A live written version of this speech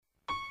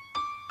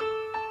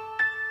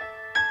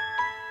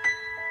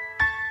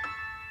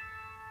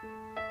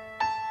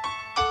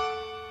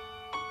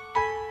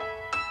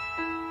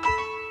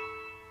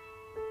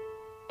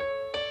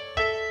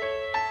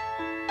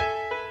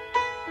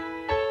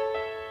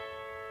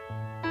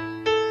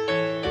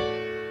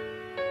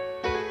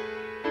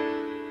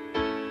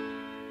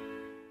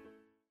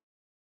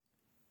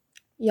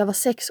Jag var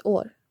 6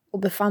 år och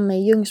befann mig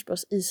i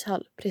Ljungsbros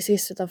ishall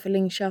precis utanför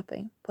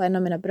Linköping på en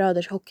av mina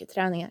bröders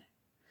hockeyträningar.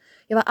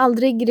 Jag var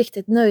aldrig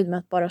riktigt nöjd med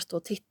att bara stå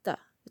och titta,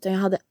 utan jag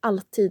hade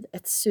alltid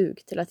ett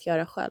sug till att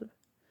göra själv.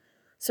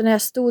 Så när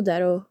jag stod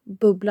där och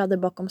bubblade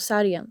bakom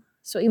sargen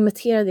så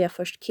imiterade jag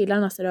först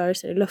killarnas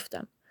rörelser i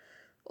luften.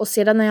 Och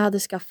sedan när jag hade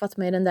skaffat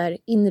mig den där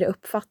inre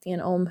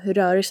uppfattningen om hur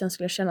rörelsen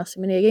skulle kännas i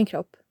min egen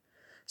kropp,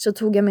 så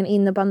tog jag min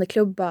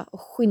innebandyklubba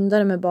och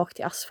skyndade mig bak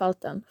till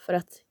asfalten för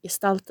att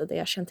gestalta det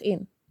jag känt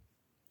in.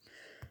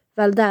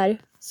 Väl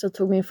där så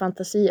tog min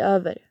fantasi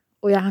över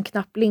och jag hann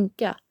knappt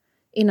blinka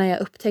innan jag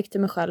upptäckte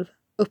mig själv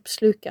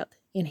uppslukad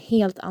i en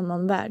helt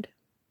annan värld.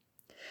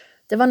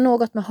 Det var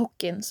något med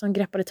hockeyn som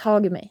greppade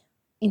tag i mig.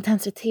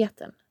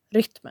 Intensiteten,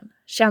 rytmen,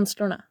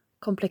 känslorna,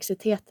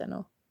 komplexiteten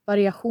och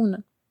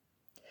variationen.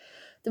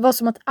 Det var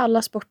som att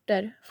alla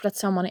sporter flöt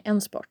samman i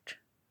en sport.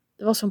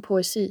 Det var som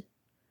poesi,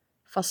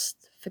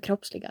 fast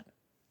förkroppsligad.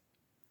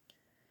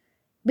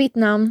 Mitt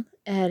namn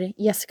är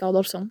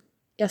Adolfsson.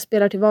 Jag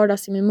spelar till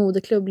vardags i min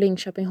moderklubb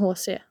Linköping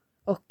HC.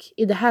 Och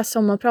i det här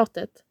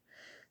sommarpratet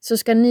så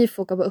ska ni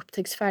få åka på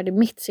upptäcktsfärd i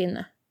mitt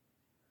sinne.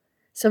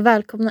 Så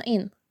välkomna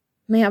in.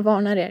 Men jag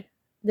varnar er,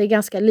 det är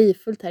ganska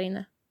livfullt här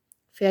inne.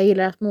 För jag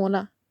gillar att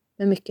måla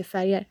med mycket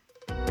färger.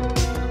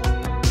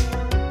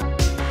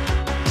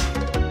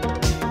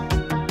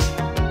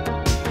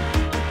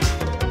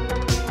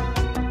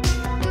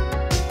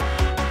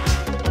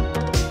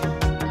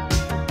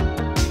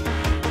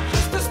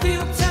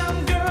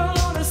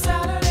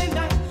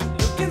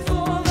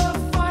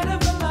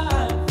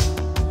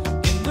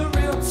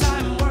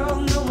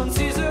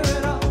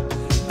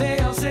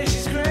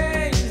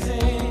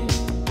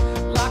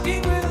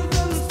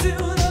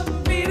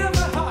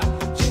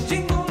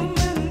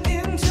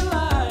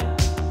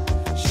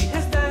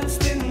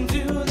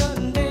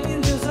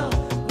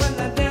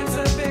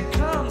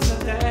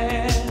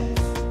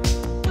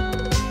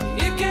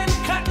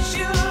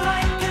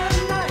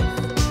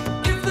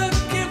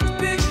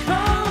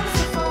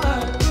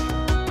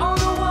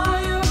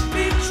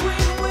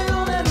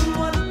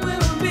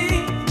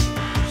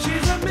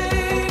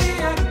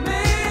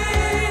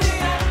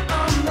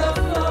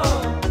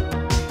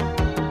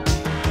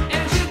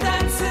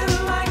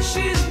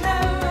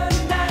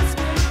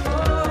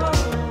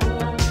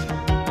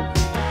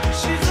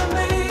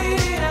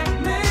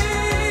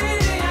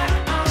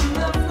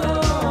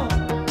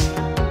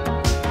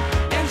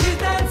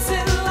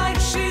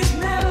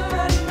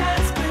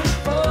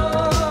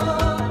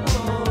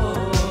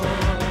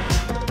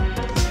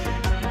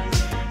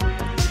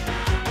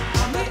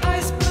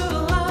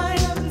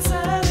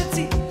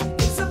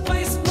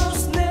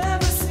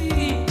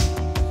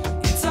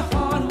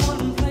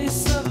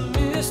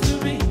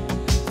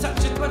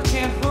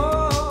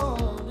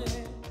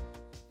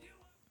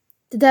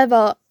 Det där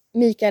var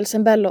Mikael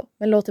Sembello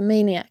med låten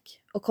Maniac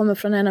och kommer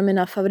från en av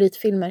mina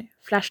favoritfilmer,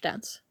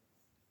 Flashdance.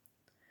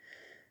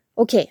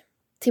 Okej,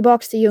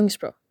 tillbaks till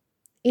Ljungsbro.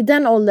 I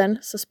den åldern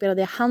så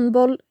spelade jag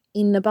handboll,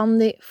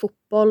 innebandy,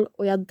 fotboll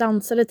och jag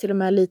dansade till och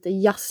med lite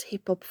jazz,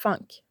 hiphop,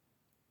 funk.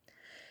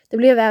 Det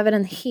blev även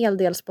en hel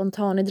del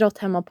spontanidrott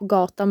hemma på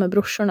gatan med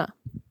brorsorna.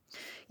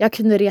 Jag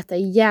kunde reta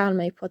ihjäl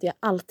mig på att jag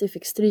alltid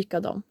fick stryka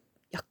dem.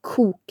 Jag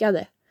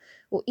kokade.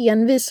 Och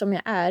envis som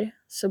jag är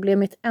så blev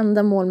mitt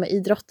enda mål med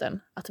idrotten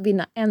att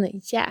vinna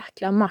en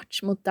jäkla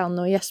match mot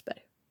Danne och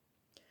Jesper.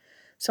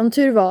 Som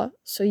tur var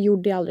så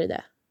gjorde jag aldrig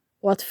det.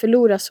 Och att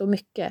förlora så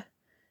mycket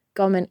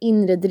gav mig en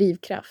inre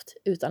drivkraft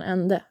utan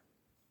ände.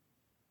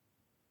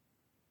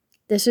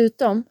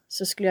 Dessutom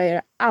så skulle jag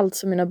göra allt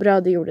som mina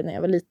bröder gjorde när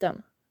jag var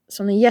liten.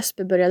 Så när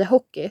Jesper började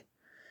hockey,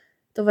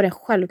 då var det en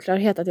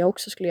självklarhet att jag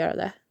också skulle göra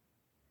det.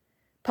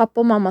 Pappa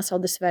och mamma sa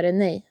dessvärre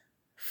nej,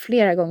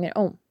 flera gånger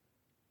om.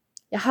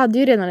 Jag hade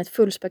ju redan ett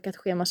fullspäckat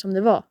schema som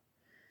det var.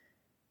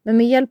 Men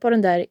med hjälp av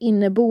den där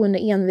inneboende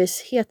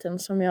envisheten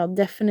som jag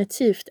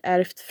definitivt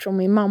ärvt från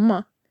min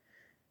mamma,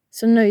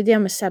 så nöjde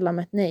jag mig sällan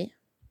med ett nej.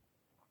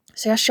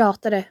 Så jag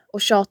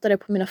tjatade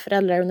på mina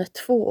föräldrar under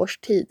 2 års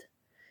tid,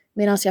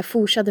 medan jag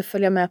fortsatte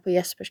följa med på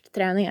Jespers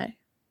träningar.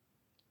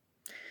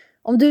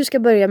 Om du ska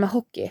börja med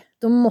hockey,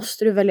 då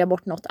måste du välja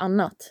bort något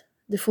annat.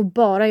 Du får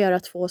bara göra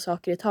 2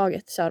 saker i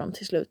taget, sa de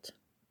till slut.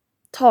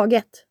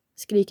 Taget,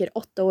 skriker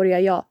 8-åriga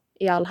jag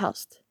i all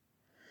hast.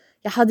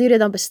 Jag hade ju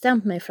redan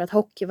bestämt mig för att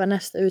hockey var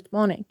nästa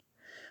utmaning.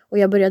 Och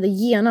jag började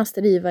genast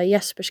riva i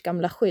Jespers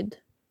gamla skydd.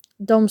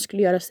 De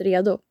skulle göras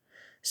redo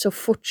så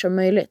fort som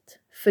möjligt.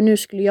 För nu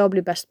skulle jag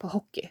bli bäst på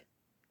hockey.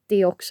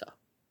 Det också.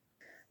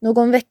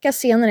 Någon vecka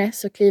senare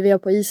så kliver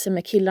jag på isen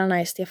med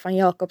killarna i Stefan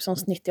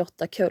Jakobssons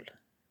 98-kull.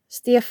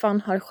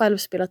 Stefan har själv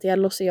spelat i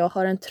LHC och jag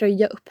har en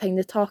tröja upphängd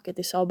i taket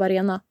i Saab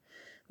Arena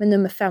med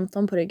nummer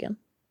 15 på ryggen.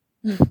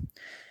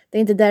 Det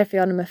är inte därför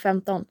jag har nummer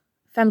 15.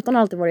 15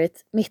 har alltid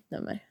varit mitt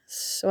nummer,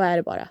 så är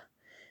det bara.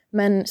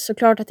 Men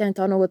såklart att jag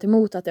inte har något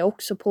emot att jag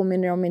också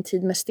påminner om min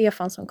tid med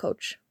Stefan som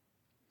coach.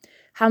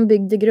 Han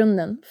byggde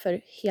grunden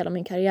för hela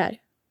min karriär.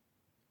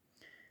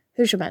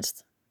 Hur som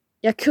helst,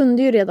 jag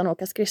kunde ju redan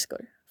åka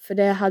skridskor, för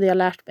det hade jag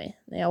lärt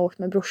mig när jag åkt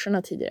med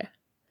brorsorna tidigare.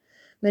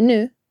 Men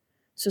nu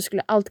så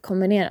skulle allt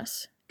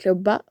kombineras.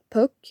 klubba,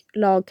 puck,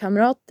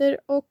 lagkamrater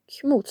och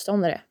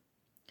motståndare.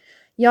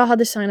 Jag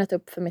hade signat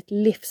upp för mitt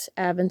livs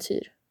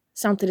äventyr,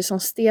 samtidigt som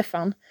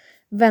Stefan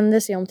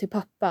vände sig om till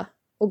pappa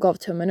och gav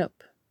tummen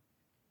upp.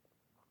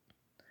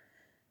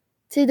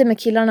 Tiden med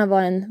killarna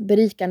var en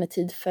berikande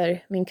tid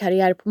för min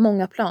karriär på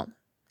många plan.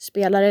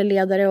 Spelare,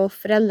 ledare och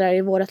föräldrar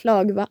i vårt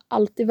lag var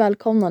alltid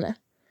välkomnande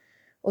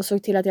och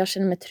såg till att jag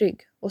kände mig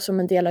trygg och som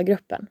en del av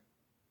gruppen.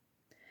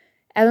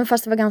 Även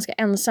fast det var ganska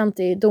ensamt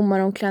i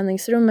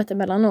domaromklädningsrummet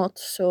emellanåt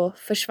så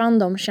försvann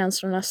de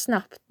känslorna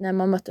snabbt när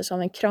man möttes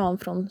av en kram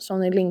från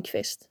Sonny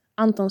Lindqvist,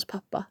 Antons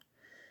pappa,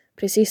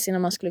 precis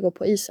innan man skulle gå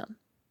på isen.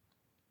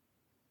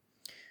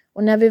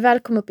 Och när vi väl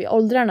kom upp i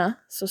åldrarna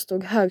så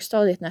stod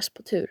högstadiet näst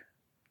på tur.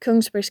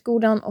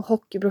 Kungsbergsskolan och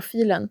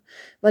hockeyprofilen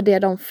var det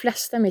de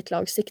flesta i mitt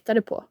lag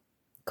siktade på.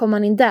 Kom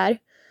man in där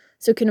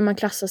så kunde man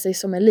klassa sig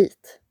som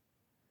elit.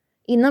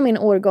 Innan min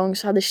årgång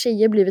så hade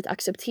tjejer blivit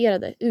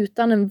accepterade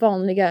utan den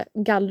vanliga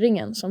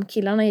gallringen som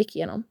killarna gick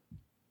igenom.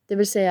 Det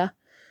vill säga,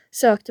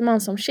 sökte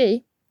man som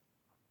tjej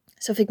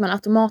så fick man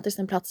automatiskt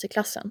en plats i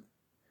klassen.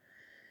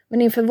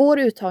 Men inför vår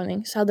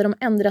uttagning så hade de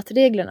ändrat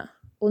reglerna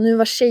och nu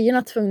var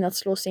tjejerna tvungna att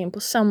slå sig in på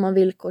samma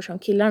villkor som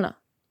killarna.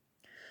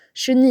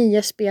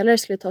 29 spelare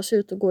skulle tas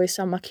ut och gå i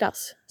samma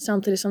klass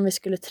samtidigt som vi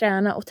skulle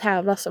träna och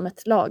tävla som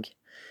ett lag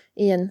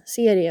i en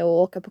serie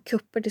och åka på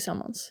kupper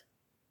tillsammans.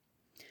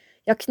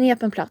 Jag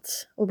knep en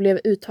plats och blev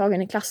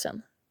uttagen i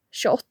klassen.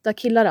 28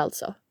 killar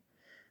alltså.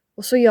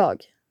 Och så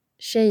jag,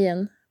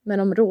 tjejen med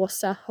de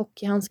rosa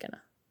hockeyhandskarna.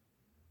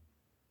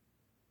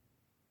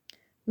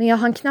 Men jag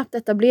hann knappt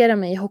etablera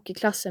mig i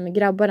hockeyklassen med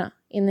grabbarna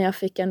innan jag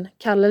fick en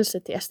kallelse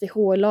till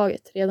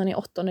SDHL-laget redan i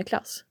 8:e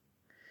klass.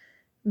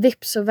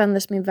 Vips så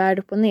vändes min värld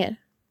upp och ner.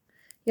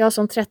 Jag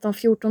som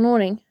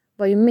 13-14-åring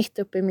var ju mitt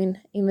uppe i min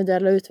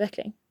individuella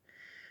utveckling.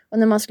 Och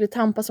när man skulle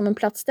tampas om en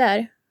plats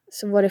där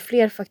så var det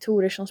fler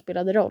faktorer som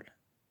spelade roll.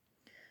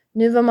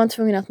 Nu var man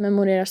tvungen att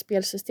memorera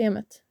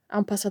spelsystemet,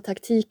 anpassa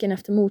taktiken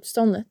efter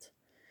motståndet.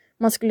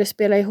 Man skulle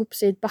spela ihop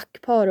sig i ett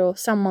backpar och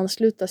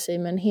sammansluta sig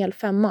med en hel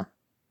 5.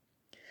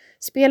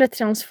 Spelet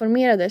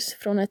transformerades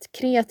från ett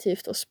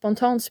kreativt och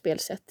spontant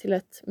spelsätt till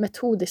ett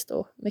metodiskt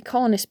och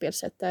mekaniskt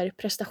spelsätt där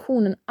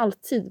prestationen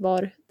alltid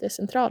var det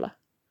centrala.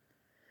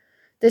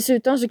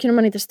 Dessutom så kunde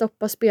man inte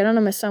stoppa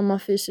spelarna med samma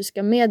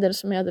fysiska medel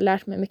som jag hade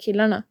lärt mig med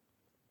killarna.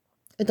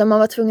 Utan man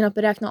var tvungen att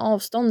beräkna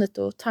avståndet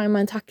och tajma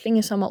en tackling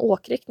i samma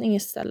åkriktning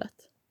istället.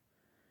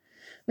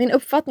 Min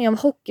uppfattning av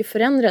hockey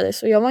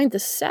förändrades och jag var inte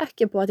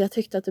säker på att jag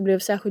tyckte att det blev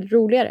särskilt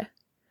roligare.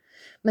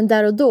 Men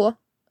där och då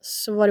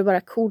så var det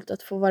bara coolt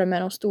att få vara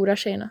med de stora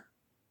tjejerna.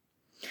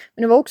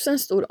 Men det var också en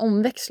stor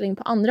omväxling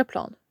på andra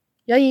plan.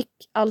 Jag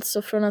gick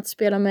alltså från att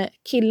spela med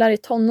killar i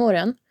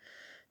tonåren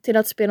till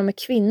att spela med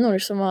kvinnor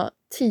som var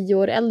 10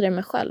 år äldre än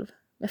mig själv.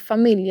 Med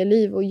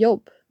familjeliv och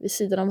jobb vid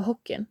sidan av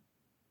hockeyn.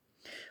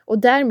 Och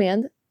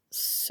därmed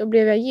så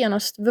blev jag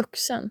genast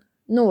vuxen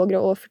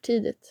några år för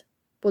tidigt.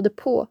 Både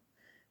på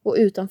och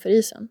utanför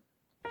isen.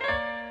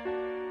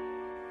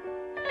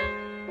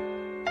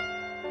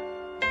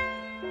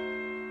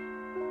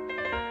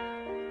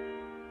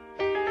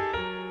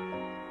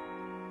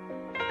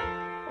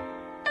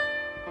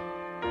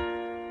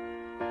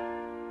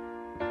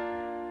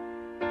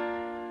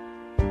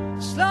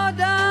 Slow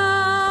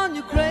down,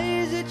 you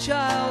crazy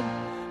child.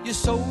 You're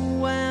so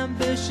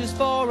ambitious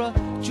for a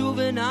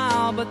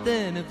juvenile. But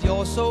then if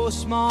you're so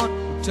smart,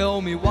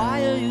 tell me,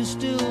 why are you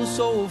still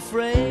so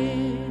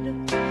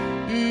afraid?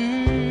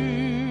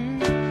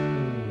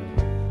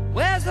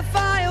 Where's the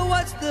fire?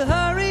 What's the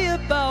hurry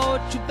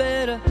about? You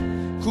better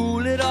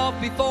cool it off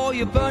before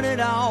you burn it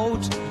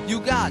out. You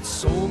got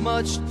so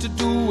much to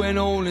do and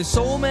only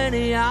so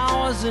many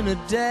hours in a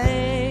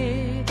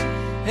day.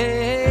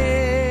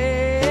 Hey,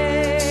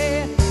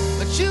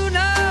 but you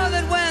know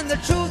that when the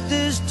truth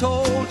is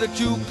told, that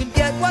you can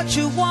get what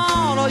you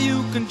want or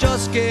you can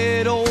just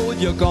get old.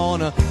 You're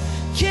gonna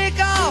kick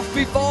off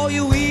before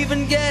you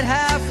even get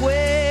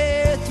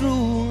halfway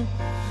through.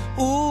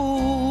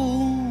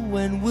 Ooh,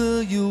 when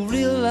will you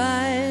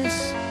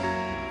realize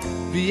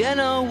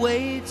Vienna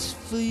waits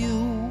for you?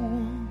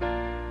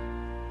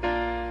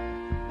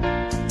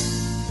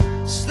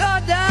 Slow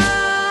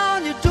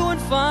down, you're doing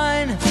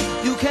fine.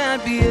 You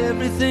can't be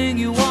everything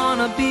you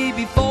wanna be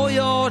before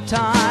your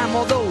time.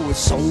 Although it's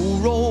so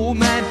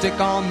romantic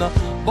on the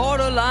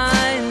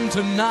borderline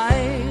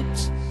tonight.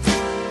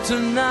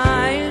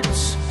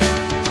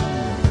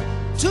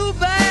 Too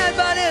bad,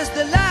 but it's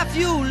the life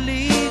you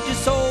lead.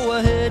 You're so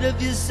ahead of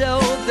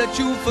yourself that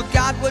you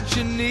forgot what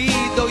you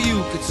need. Though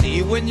you could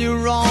see when you're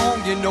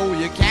wrong, you know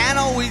you can't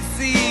always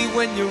see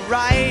when you're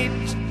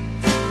right.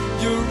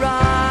 You're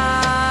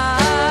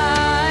right.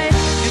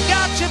 You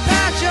got your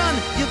passion,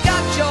 you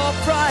got your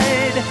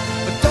pride.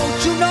 But don't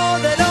you know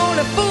that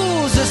only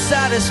fools are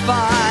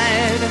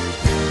satisfied?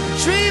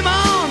 Dream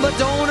on, but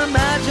don't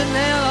imagine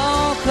they'll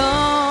all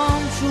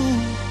come true.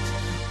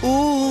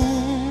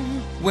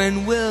 Ooh,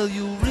 when will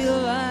you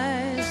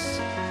realize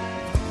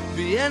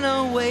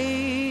Vienna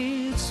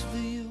waits for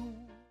you?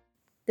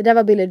 Det där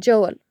var Billy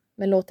Joel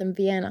med låten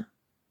Vienna.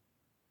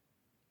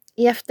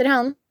 I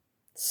efterhand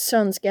Så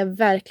önskar jag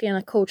verkligen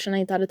att coacherna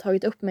inte hade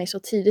tagit upp mig så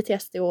tidigt i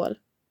SDHL.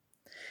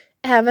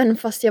 Även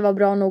fast jag var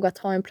bra nog att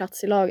ha en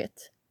plats i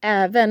laget.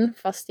 Även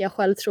fast jag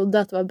själv trodde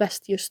att det var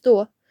bäst just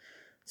då.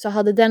 Så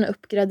hade den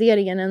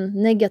uppgraderingen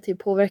en negativ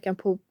påverkan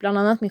på bland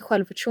annat min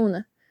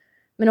självförtroende.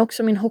 Men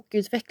också min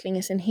hockeyutveckling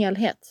i sin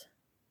helhet.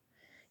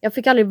 Jag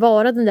fick aldrig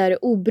vara den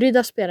där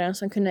obrydda spelaren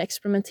som kunde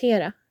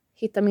experimentera.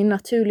 Hitta min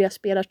naturliga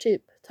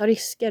spelartyp. Ta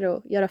risker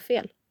och göra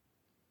fel.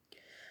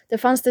 Det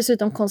fanns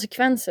dessutom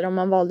konsekvenser om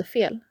man valde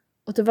fel.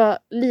 Och det var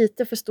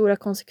lite för stora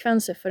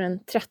konsekvenser för en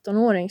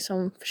 13-åring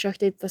som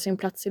försökte hitta sin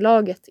plats i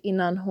laget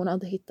innan hon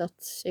hade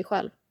hittat sig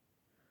själv.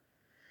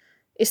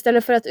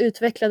 Istället för att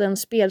utveckla den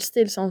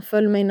spelstil som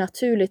föll mig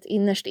naturligt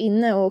innerst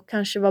inne och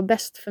kanske var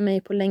bäst för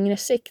mig på längre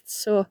sikt,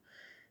 så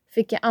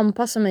fick jag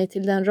anpassa mig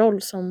till den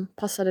roll som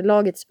passade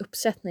lagets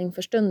uppsättning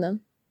för stunden.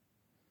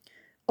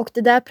 Och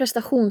det där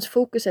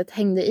prestationsfokuset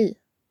hängde i.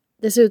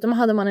 Dessutom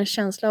hade man en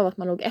känsla av att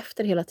man låg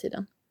efter hela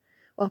tiden.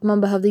 Och att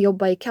man behövde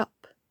jobba i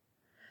kapp.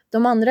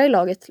 De andra i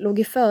laget låg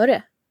ju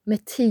före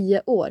med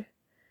 10 år.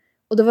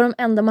 Och det var de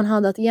enda man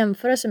hade att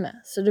jämföra sig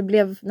med. Så det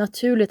blev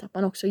naturligt att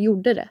man också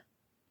gjorde det.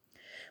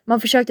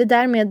 Man försökte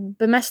därmed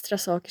bemästra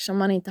saker som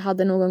man inte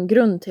hade någon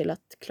grund till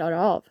att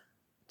klara av.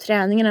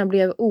 Träningarna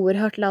blev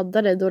oerhört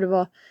laddade då det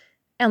var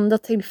enda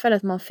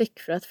tillfället man fick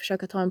för att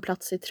försöka ta en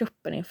plats i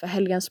truppen inför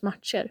helgens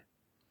matcher.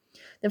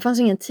 Det fanns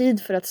ingen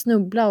tid för att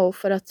snubbla och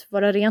för att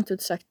vara rent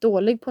ut sagt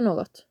dålig på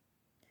något.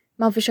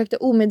 Man försökte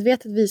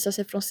omedvetet visa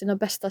sig från sina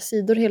bästa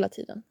sidor hela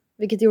tiden.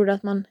 Vilket gjorde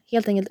att man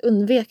helt enkelt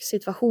undvek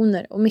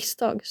situationer och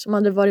misstag som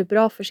hade varit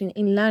bra för sin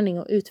inlärning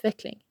och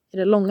utveckling i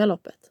det långa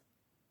loppet.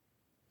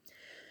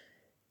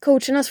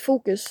 Coachernas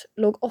fokus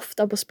låg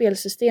ofta på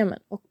spelsystemen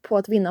och på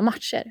att vinna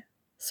matcher.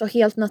 Så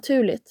helt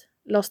naturligt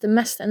lades det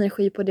mest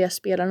energi på de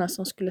spelarna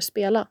som skulle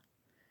spela.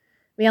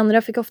 Vi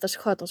andra fick oftast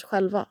sköta oss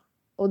själva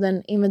och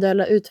den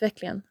individuella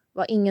utvecklingen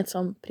var inget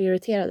som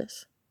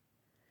prioriterades.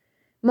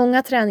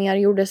 Många träningar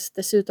gjordes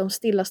dessutom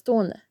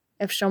stillastående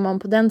eftersom man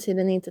på den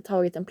tiden inte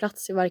tagit en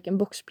plats i varken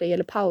boxplay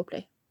eller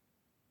powerplay.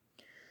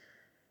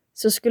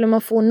 Så skulle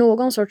man få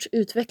någon sorts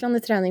utvecklande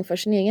träning för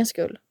sin egen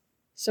skull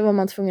så var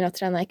man tvungen att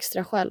träna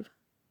extra själv.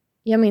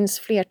 Jag minns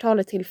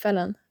flertalet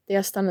tillfällen där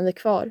jag stannade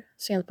kvar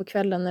sent på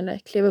kvällen eller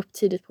klev upp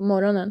tidigt på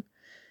morgonen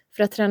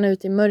för att träna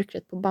ut i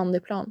mörkret på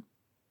bandyplan.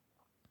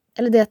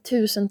 Eller det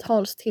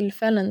tusentals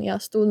tillfällen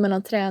jag stod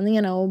mellan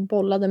träningarna och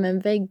bollade med en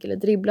vägg eller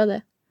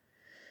dribblade.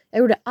 Jag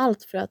gjorde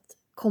allt för att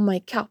komma i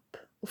kapp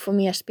och få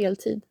mer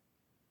speltid.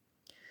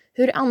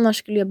 Hur annars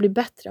skulle jag bli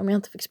bättre om jag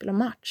inte fick spela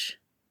match?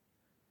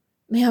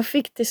 Men jag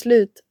fick till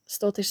slut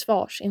stå till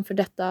svars inför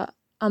detta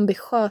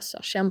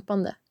ambitiösa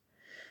kämpande.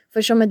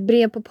 För som ett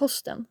brev på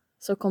posten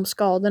så kom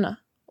skadorna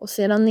och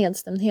sedan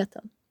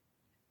nedstämdheten.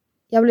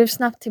 Jag blev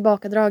snabbt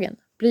tillbakadragen,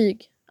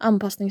 blyg,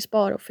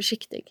 anpassningsbar och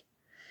försiktig.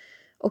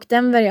 Och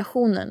den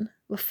variationen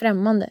var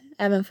främmande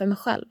även för mig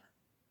själv.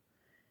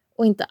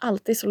 Och inte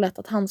alltid så lätt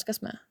att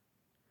handskas med.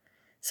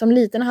 Som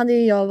liten hade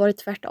jag varit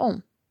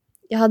tvärtom.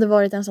 Jag hade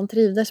varit en som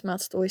trivdes med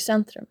att stå i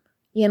centrum.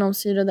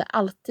 Genomsyrade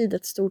alltid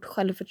ett stort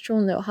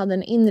självförtroende och hade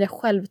en inre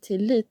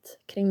självtillit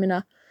kring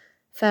mina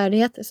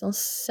färdigheter som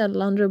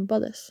sällan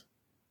rubbades.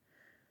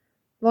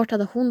 Vart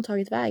hade hon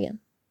tagit vägen?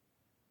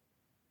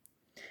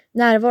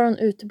 Närvaron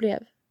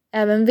uteblev.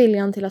 Även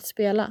viljan till att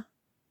spela.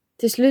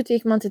 Till slut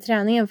gick man till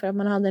träningen för att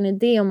man hade en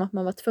idé om att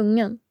man var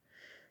tvungen.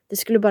 Det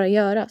skulle bara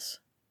göras.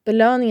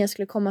 Belöningen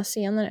skulle komma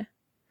senare.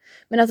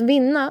 Men att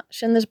vinna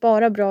kändes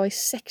bara bra i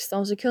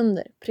 16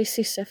 sekunder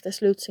precis efter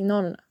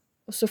slutsignalerna.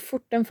 Och så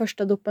fort den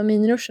första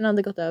dopaminruschen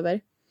hade gått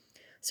över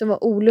så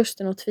var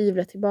olusten och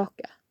tvivlet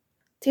tillbaka.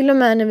 Till och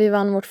med när vi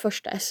vann vårt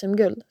första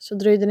SM-guld så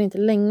dröjde det inte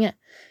länge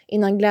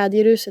innan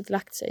glädjeruset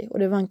lagt sig och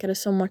det vankade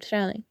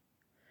sommarträning.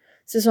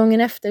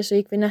 Säsongen efter så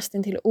gick vi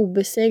nästan till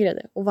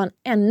obesegrade och vann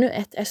ännu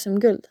ett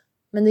SM-guld.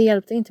 Men det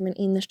hjälpte inte min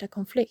innersta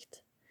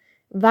konflikt.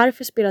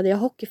 Varför spelade jag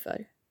hockey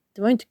för?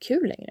 Det var inte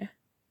kul längre.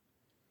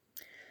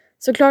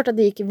 Såklart att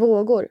det gick i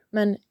vågor,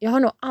 men jag har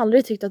nog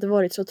aldrig tyckt att det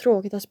varit så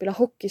tråkigt att spela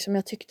hockey som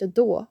jag tyckte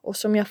då och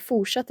som jag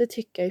fortsatte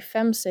tycka i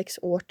 5-6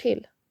 år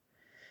till.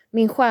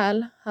 Min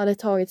själ hade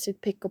tagit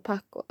sitt pick och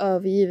pack och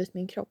övergivit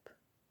min kropp.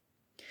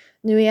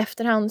 Nu i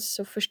efterhand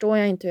så förstår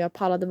jag inte hur jag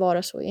pallade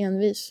vara så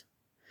envis.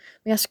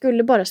 Men jag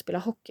skulle bara spela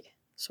hockey,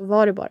 så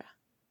var det bara.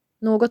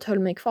 Något höll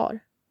mig kvar.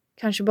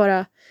 Kanske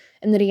bara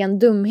en ren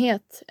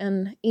dumhet,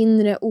 en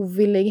inre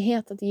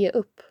ovillighet att ge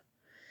upp.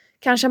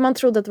 Kanske man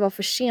trodde att det var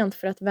för sent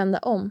för att vända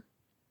om.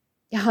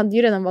 Jag hade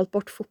ju redan valt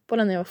bort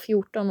fotbollen när jag var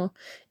 14 och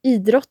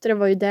idrottare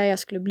var ju där jag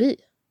skulle bli.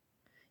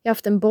 Jag har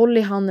haft en boll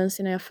i handen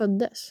sedan jag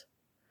föddes.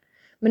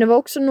 Men det var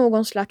också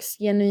någon slags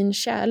genuin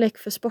kärlek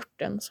för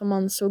sporten som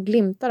man såg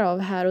glimtar av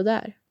här och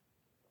där.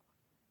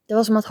 Det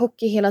var som att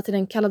hockey hela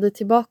tiden kallade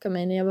tillbaka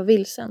mig när jag var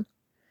vilsen.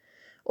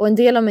 Och en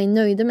del av mig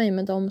nöjde mig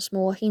med de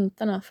små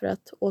hintarna för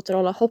att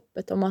återhålla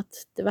hoppet om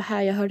att det var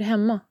här jag hörde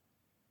hemma.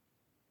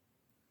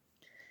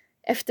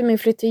 Efter min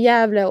flytt till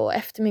Gävle och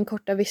efter min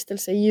korta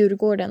vistelse i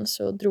Djurgården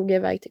så drog jag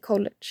iväg till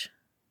college.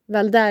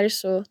 Väl där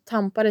så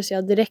tampades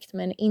jag direkt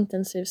med en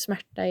intensiv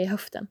smärta i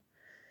höften.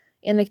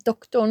 Enligt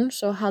doktorn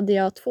så hade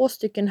jag 2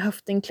 stycken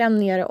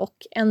höftinklämningar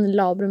och en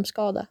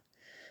labrumskada.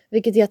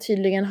 Vilket jag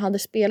tydligen hade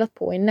spelat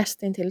på i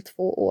nästintill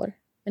 2 år.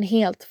 Men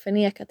helt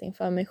förnekat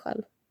inför mig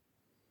själv.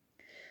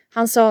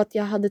 Han sa att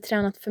jag hade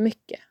tränat för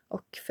mycket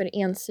och för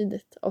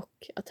ensidigt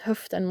och att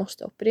höften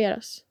måste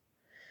opereras.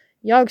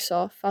 Jag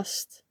sa,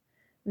 fast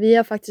vi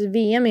har faktiskt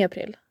VM i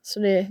april så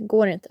det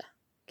går inte.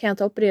 Kan jag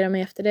inte operera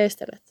mig efter det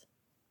istället?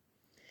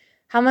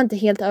 Han var inte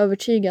helt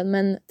övertygad,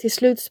 men till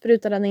slut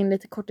sprutade han in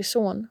lite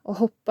kortison och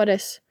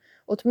hoppades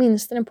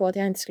åtminstone på att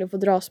jag inte skulle få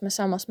dras med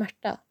samma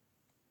smärta.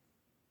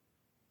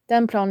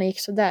 Den planen gick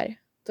så där,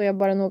 då jag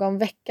bara någon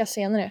vecka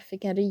senare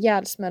fick en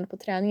rejäl smäll på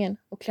träningen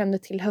och klämde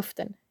till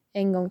höften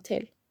en gång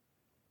till.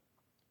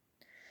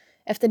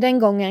 Efter den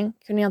gången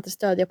kunde jag inte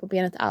stödja på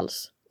benet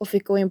alls och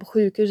fick gå in på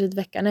sjukhuset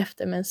veckan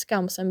efter med en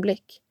skamsen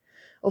blick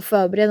och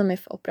förbereda mig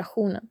för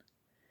operationen.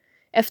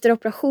 Efter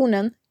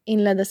operationen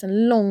inleddes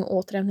en lång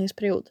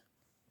återhämtningsperiod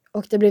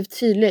och det blev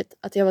tydligt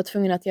att jag var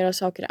tvungen att göra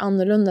saker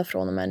annorlunda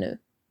från och med nu.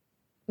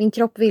 Min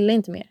kropp ville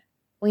inte mer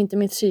och inte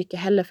mitt psyke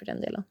heller för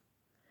den delen.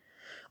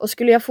 Och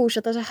skulle jag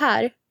fortsätta så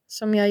här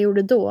som jag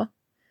gjorde då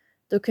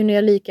kunde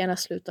jag lika gärna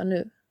sluta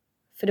nu.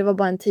 För det var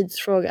bara en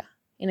tidsfråga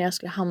innan jag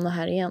skulle hamna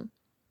här igen.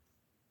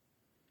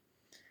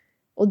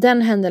 Och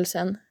den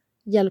händelsen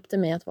hjälpte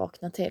mig att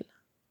vakna till.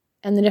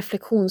 En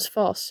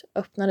reflektionsfas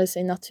öppnade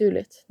sig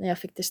naturligt när jag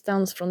fick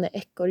distans från det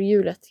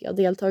ekorrhjulet jag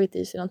deltagit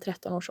i sedan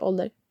 13 års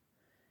ålder.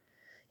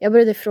 Jag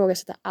började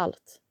ifrågasätta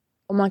allt.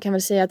 Och man kan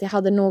väl säga att jag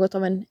hade något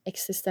av en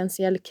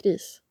existentiell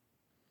kris.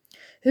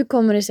 Hur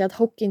kommer det sig att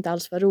hockey inte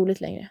alls var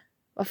roligt längre?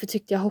 Varför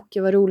tyckte jag hockey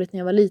var roligt när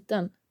jag var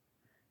liten?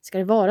 Ska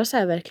det vara så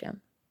här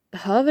verkligen?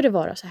 Behöver det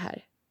vara så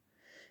här?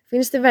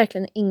 Finns det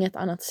verkligen inget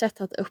annat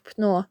sätt att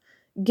uppnå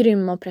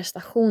grymma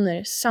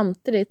prestationer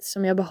samtidigt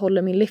som jag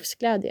behåller min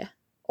livsglädje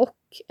och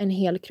en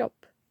hel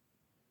kropp?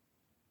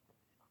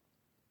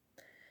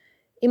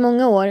 I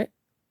många år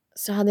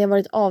så hade jag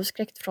varit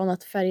avskräckt från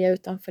att färga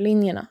utanför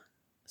linjerna.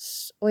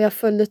 Och jag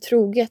följde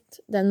troget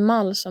den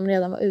mall som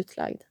redan var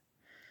utlagd.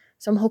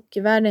 Som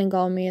hockeyvärlden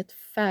gav mig ett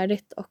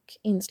färdigt och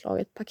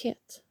inslaget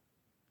paket.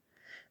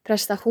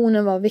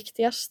 Prestationen var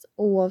viktigast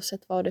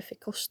oavsett vad det fick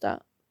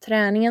kosta.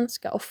 Träningen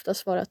ska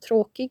oftast vara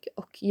tråkig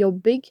och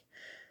jobbig.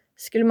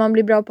 Skulle man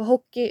bli bra på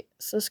hockey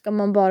så ska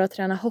man bara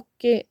träna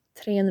hockey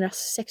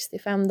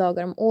 365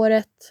 dagar om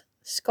året.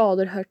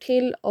 Skador hör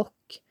till och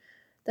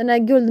den där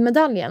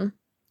guldmedaljen,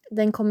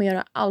 den kommer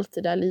göra allt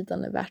det där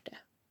lidande värt det.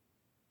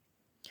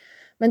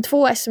 Men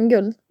 2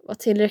 SM-guld var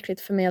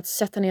tillräckligt för mig att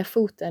sätta ner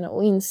foten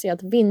och inse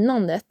att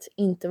vinnandet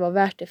inte var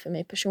värt det för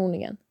mig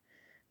personligen.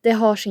 Det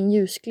har sin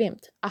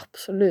ljusglimt,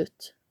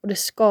 absolut. Och det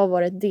ska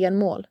vara ett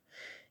delmål,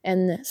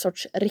 en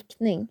sorts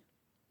riktning.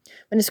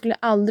 Men det skulle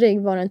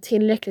aldrig vara en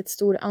tillräckligt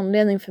stor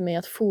anledning för mig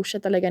att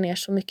fortsätta lägga ner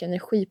så mycket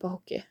energi på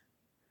hockey.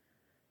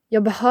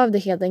 Jag behövde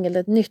helt enkelt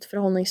ett nytt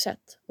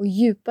förhållningssätt och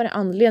djupare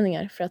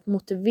anledningar för att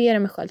motivera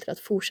mig själv till att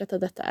fortsätta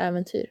detta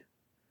äventyr.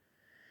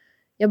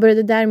 Jag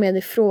började därmed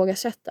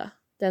ifrågasätta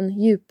den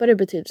djupare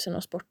betydelsen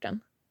av sporten.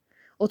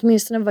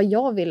 Åtminstone vad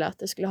jag ville att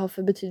det skulle ha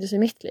för betydelse i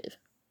mitt liv.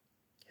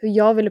 Hur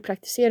jag ville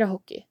praktisera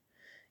hockey.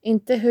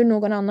 Inte hur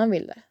någon annan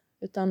ville,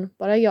 utan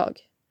bara jag.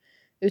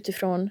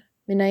 Utifrån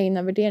mina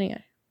egna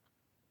värderingar.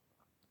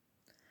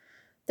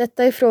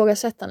 Detta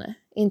ifrågasättande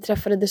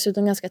inträffade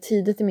dessutom ganska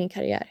tidigt i min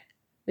karriär.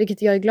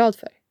 Vilket jag är glad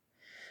för.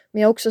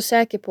 Men jag är också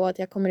säker på att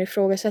jag kommer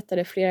ifrågasätta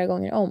det flera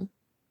gånger om.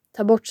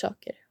 Ta bort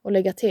saker och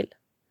lägga till.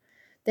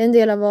 Det är en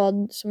del av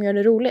vad som gör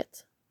det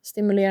roligt.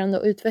 Stimulerande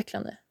och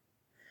utvecklande.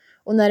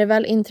 Och när det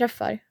väl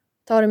inträffar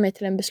tar det mig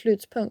till en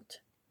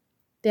beslutspunkt.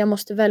 Där jag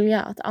måste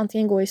välja att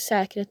antingen gå i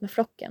säkerhet med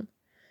flocken.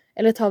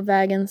 Eller ta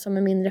vägen som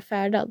är mindre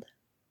färdad.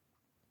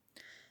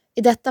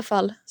 I detta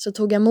fall så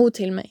tog jag mod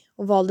till mig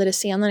och valde det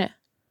senare.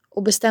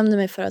 Och bestämde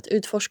mig för att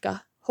utforska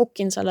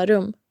hockeyns alla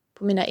rum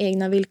på mina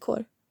egna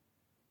villkor.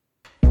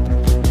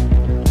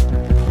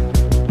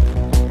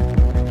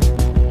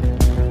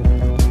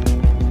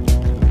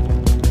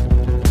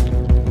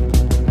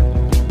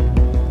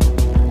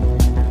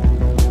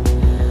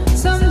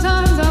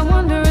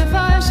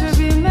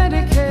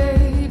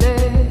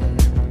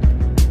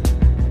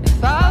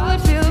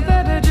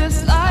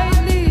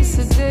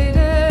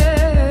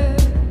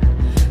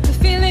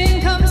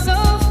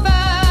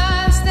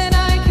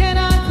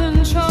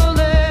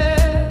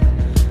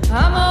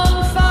 I'm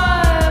on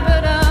fire,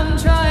 but I'm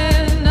trying.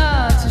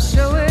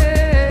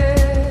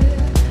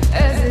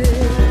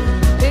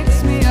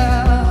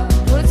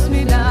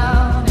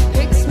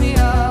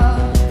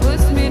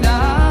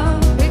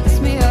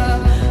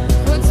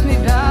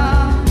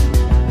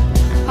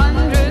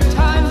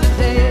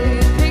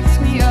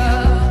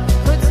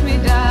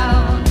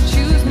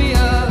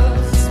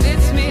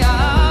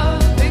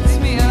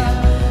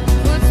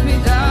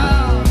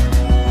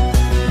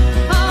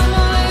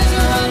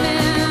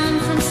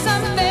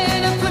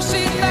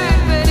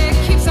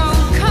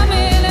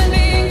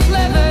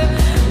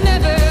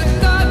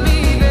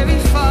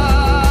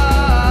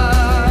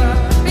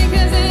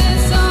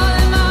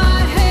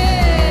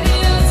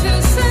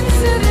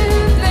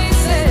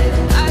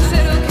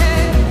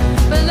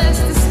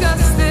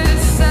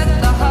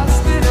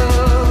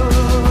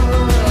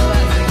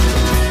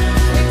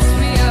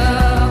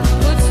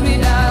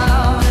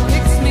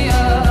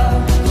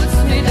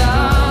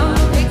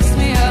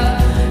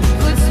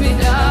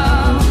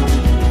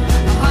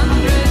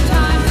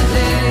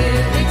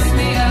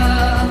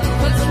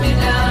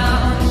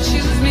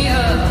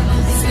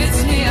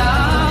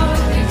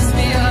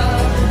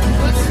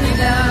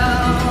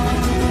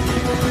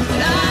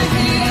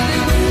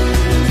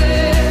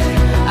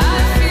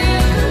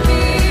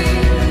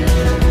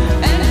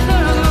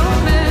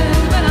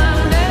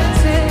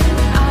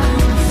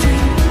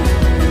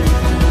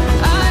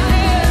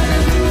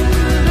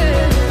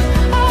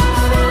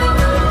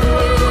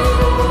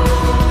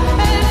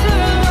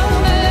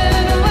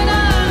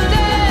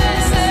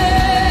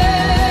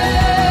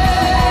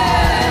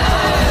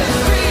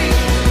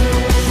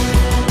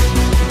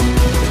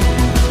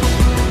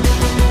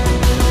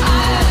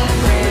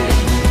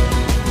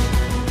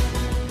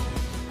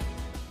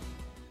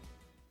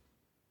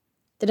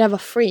 Det där var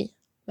Free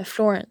med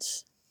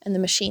Florence and the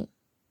Machine.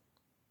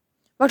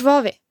 Vart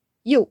var vi?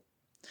 Jo,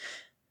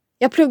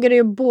 jag pluggade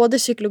ju både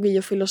psykologi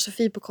och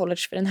filosofi på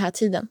college för den här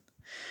tiden.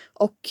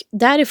 Och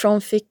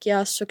därifrån fick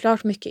jag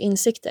såklart mycket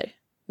insikter.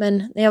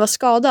 Men när jag var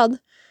skadad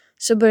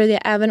så började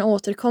jag även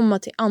återkomma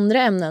till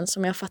andra ämnen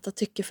som jag fattat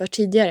tycke för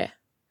tidigare.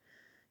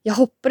 Jag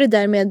hoppade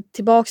därmed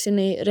tillbaka in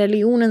i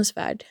religionens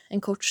värld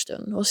en kort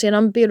stund och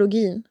sedan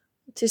biologin.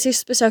 Till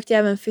sist besökte jag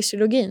även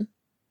fysiologin.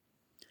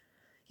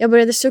 Jag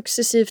började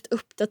successivt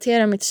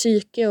uppdatera mitt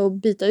psyke och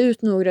byta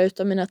ut några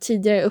utav mina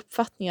tidigare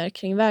uppfattningar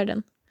kring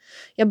världen.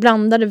 Jag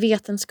blandade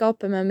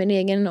vetenskapen med min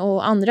egen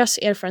och andras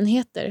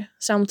erfarenheter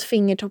samt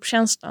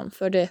fingertoppkänslan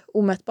för det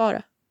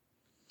omätbara.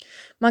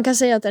 Man kan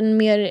säga att en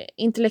mer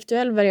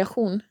intellektuell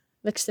variation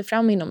växte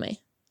fram inom mig.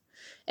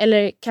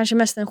 Eller kanske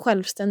mest en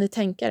självständig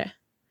tänkare.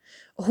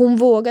 Och hon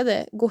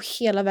vågade gå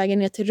hela vägen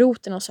ner till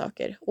roten av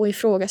saker och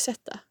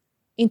ifrågasätta.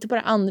 Inte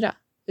bara andra,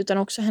 utan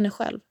också henne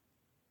själv.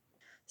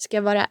 Ska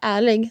jag vara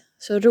ärlig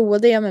så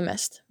roade jag mig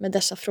mest med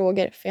dessa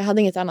frågor för jag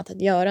hade inget annat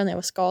att göra när jag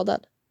var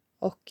skadad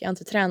och jag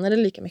inte tränade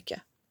lika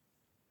mycket.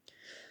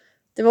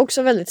 Det var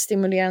också väldigt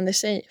stimulerande i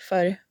sig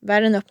för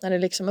världen öppnade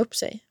liksom upp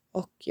sig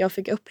och jag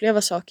fick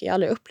uppleva saker jag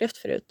aldrig upplevt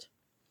förut.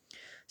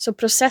 Så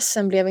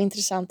processen blev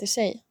intressant i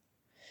sig.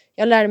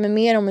 Jag lärde mig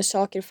mer om hur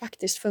saker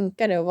faktiskt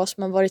funkade och vad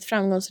som har varit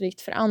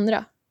framgångsrikt för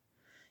andra.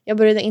 Jag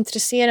började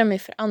intressera mig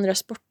för andra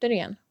sporter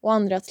igen och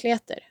andra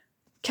atleter.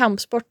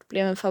 Kampsport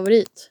blev en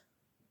favorit.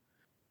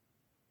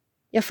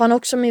 Jag fann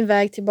också min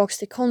väg tillbaka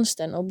till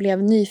konsten och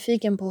blev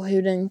nyfiken på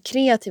hur den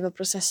kreativa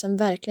processen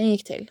verkligen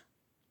gick till.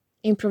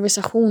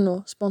 Improvisation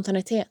och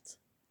spontanitet.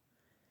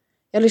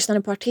 Jag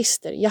lyssnade på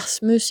artister,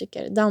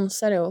 jazzmusiker,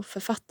 dansare och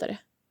författare.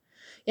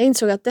 Jag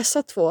insåg att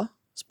dessa två,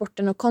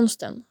 sporten och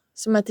konsten,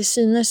 som är till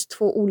synes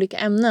två olika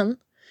ämnen,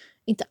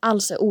 inte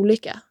alls är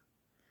olika.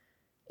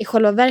 I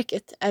själva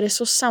verket är det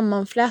så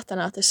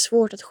sammanflätande att det är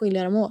svårt att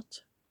skilja dem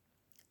åt.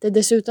 Det är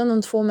dessutom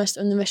de två mest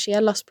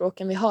universella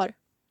språken vi har.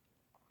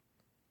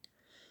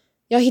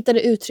 Jag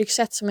hittade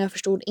uttryckssätt som jag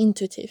förstod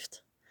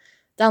intuitivt.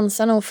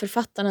 Dansarna och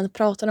författarna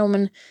pratade om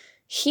en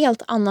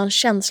helt annan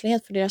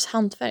känslighet för deras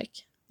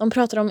hantverk. De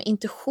pratade om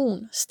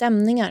intuition,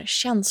 stämningar,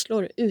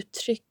 känslor,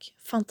 uttryck,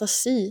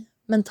 fantasi,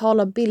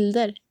 mentala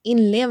bilder,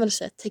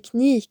 inlevelse,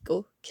 teknik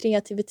och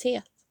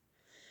kreativitet.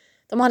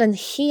 De hade en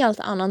helt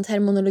annan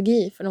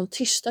terminologi för de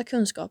tysta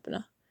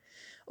kunskaperna.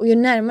 Och ju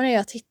närmare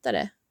jag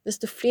tittade,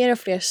 desto fler och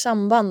fler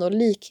samband och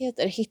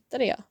likheter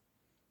hittade jag.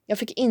 Jag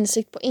fick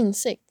insikt på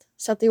insikt,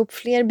 satte ihop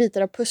fler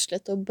bitar av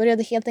pusslet och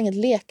började helt enkelt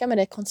leka med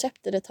det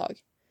konceptet ett tag.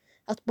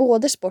 Att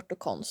både sport och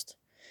konst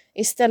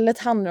istället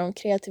handlar om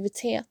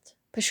kreativitet,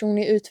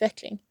 personlig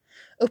utveckling,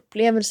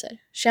 upplevelser,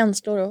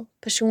 känslor och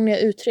personliga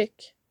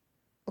uttryck.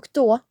 Och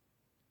då,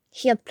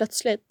 helt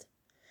plötsligt,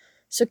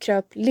 så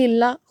kröp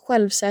lilla,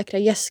 självsäkra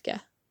Jessica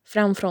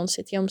fram från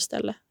sitt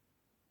gömställe.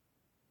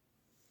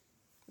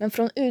 Men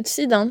från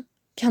utsidan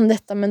kan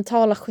detta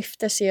mentala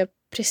skifte se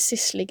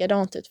precis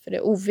likadant ut för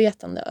det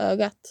ovetande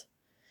ögat.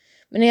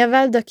 Men när jag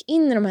väl dök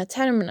in i de här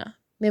termerna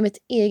med mitt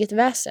eget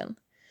väsen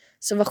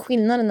så var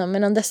skillnaderna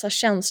mellan dessa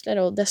känslor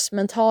och dess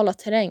mentala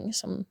terräng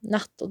som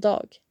natt och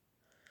dag.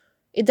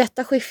 I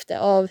detta skifte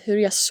av hur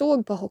jag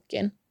såg på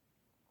hockeyn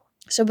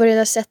så började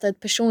jag sätta ett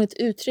personligt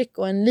uttryck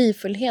och en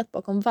livfullhet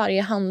bakom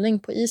varje handling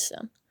på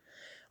isen.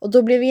 Och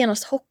då blev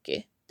genast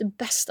hockey det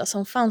bästa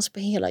som fanns på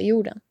hela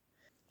jorden.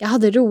 Jag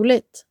hade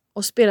roligt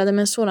och spelade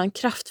med en sådan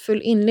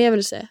kraftfull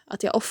inlevelse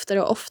att jag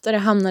oftare och oftare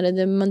hamnade i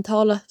det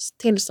mentala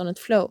tillståndet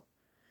flow.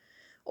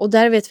 Och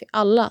där vet vi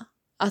alla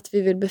att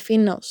vi vill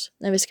befinna oss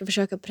när vi ska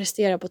försöka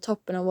prestera på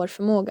toppen av vår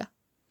förmåga.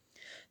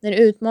 När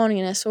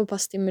utmaningen är så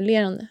pass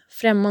stimulerande,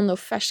 främmande och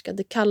färsk att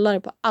det kallar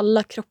på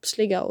alla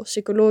kroppsliga och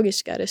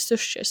psykologiska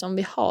resurser som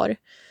vi har.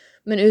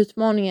 Men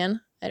utmaningen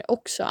är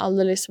också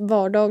alldeles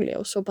vardaglig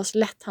och så pass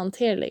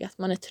lätthanterlig att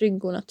man är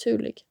trygg och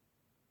naturlig.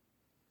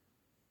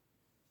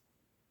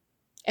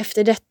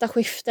 Efter detta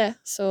skifte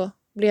så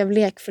blev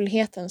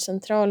lekfullheten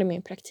central i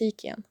min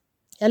praktik igen.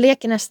 Jag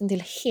leker nästan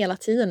till hela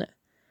tiden nu.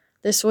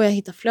 Det är så jag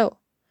hittar flow.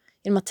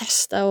 Genom att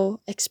testa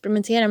och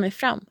experimentera mig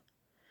fram.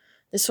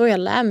 Det är så jag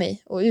lär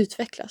mig och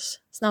utvecklas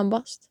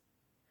snabbast.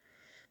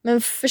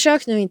 Men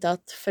försök nu inte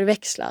att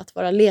förväxla att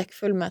vara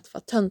lekfull med att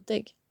vara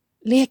töntig.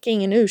 Lek är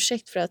ingen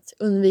ursäkt för att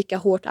undvika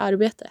hårt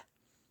arbete.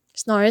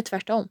 Snarare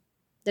tvärtom.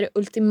 Det är det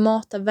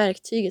ultimata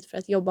verktyget för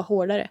att jobba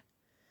hårdare.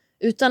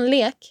 Utan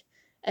lek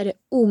är det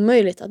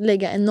omöjligt att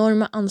lägga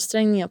enorma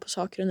ansträngningar på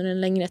saker under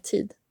en längre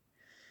tid.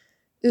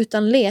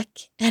 Utan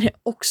lek är det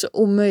också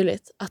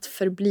omöjligt att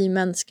förbli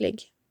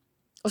mänsklig.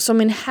 Och som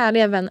min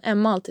härliga vän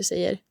Emma alltid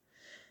säger,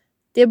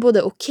 det är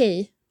både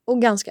okej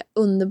och ganska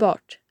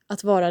underbart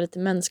att vara lite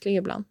mänsklig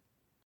ibland.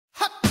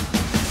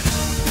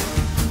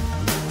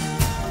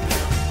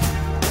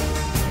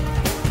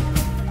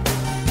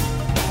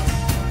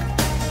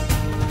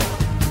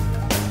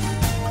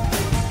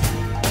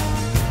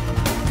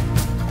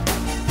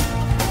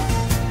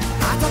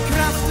 Att ha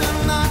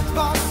kraften att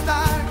vara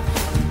stark,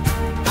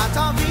 att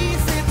ha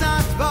vishet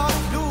att vara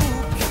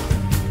klok.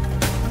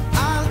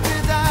 Allt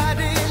det där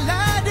det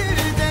lär du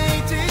dig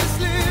till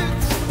slut.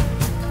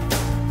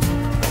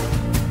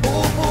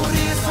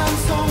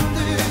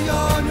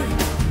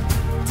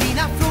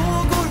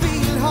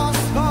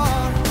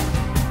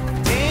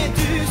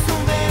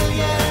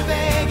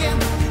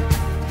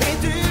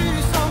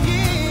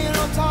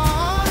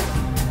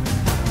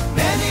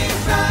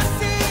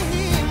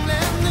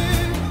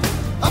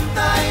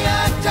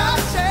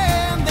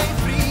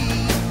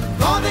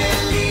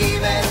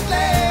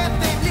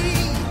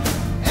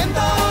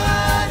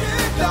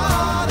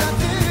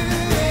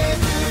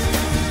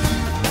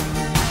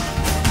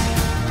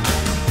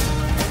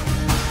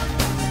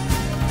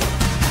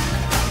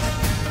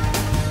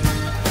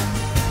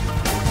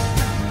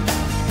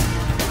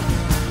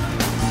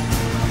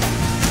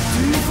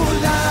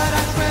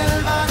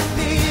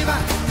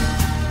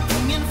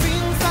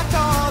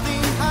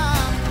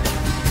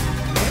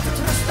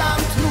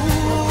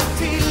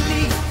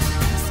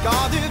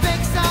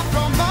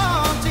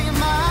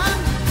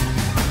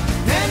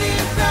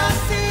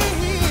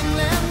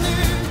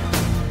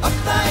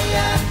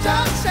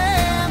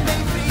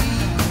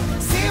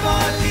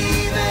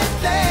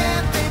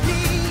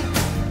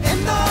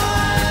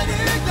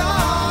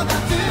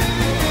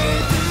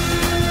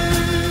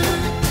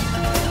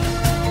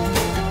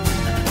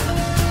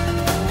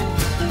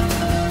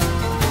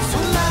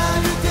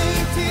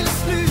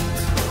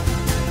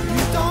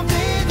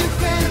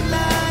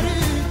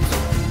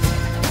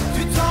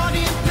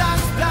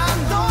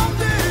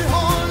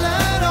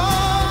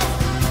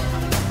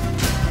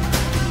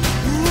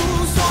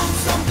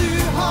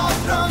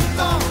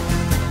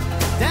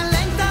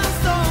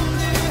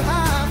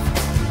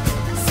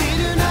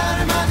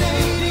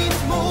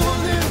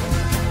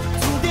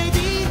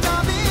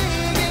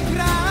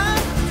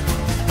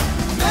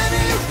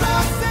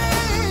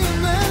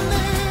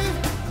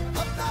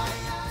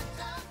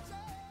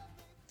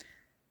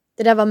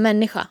 Det där var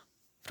Människa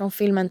från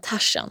filmen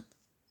Tarzan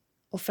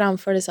och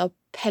framfördes av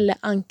Pelle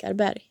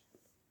Ankarberg.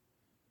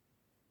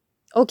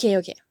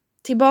 Okej.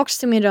 Tillbaks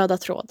till min röda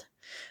tråd.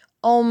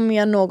 Om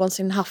jag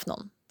någonsin haft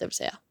någon, det vill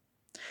säga.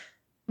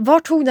 Var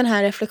tog den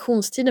här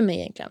reflektionstiden mig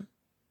egentligen?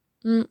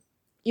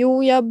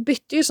 Jo, jag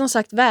bytte ju som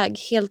sagt väg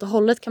helt och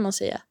hållet kan man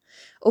säga.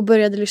 Och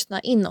började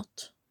lyssna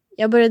inåt.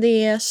 Jag började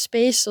ge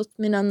space åt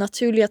mina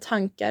naturliga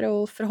tankar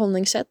och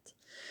förhållningssätt.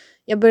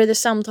 Jag började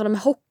samtala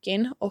med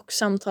hockeyn och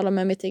samtala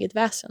med mitt eget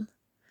väsen.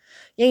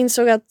 Jag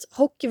insåg att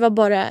hockey var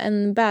bara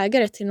en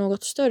bägare till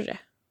något större.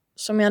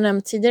 Som jag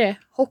nämnt tidigare,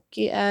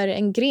 hockey är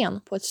en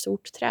gren på ett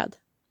stort träd.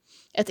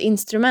 Ett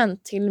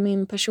instrument till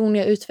min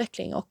personliga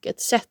utveckling och ett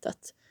sätt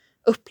att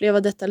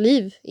uppleva detta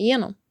liv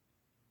igenom.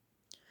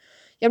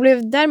 Jag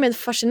blev därmed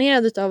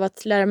fascinerad av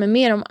att lära mig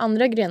mer om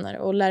andra grenar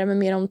och lära mig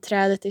mer om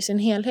trädet i sin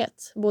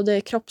helhet,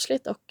 både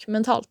kroppsligt och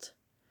mentalt.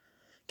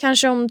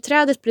 Kanske om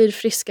trädet blir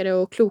friskare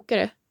och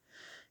klokare.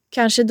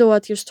 Kanske då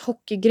att just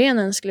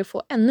hockeygrenen skulle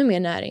få ännu mer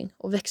näring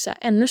och växa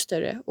ännu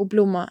större och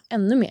blomma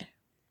ännu mer.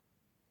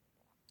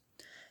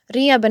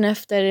 Rehaben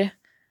efter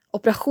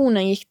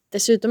operationen gick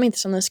dessutom inte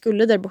som den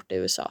skulle där borta i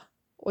USA.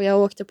 Och jag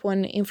åkte på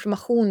en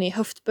inflammation i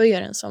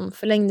höftböjaren som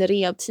förlängde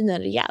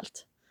rehabtiden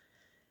rejält.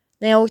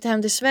 När jag åkte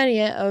hem till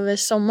Sverige över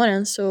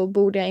sommaren så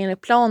borde jag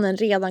enligt planen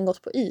redan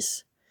gått på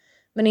is.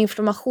 Men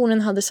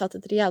inflammationen hade satt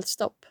ett rejält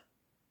stopp.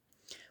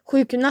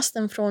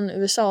 Sjukgymnasten från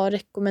USA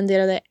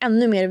rekommenderade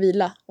ännu mer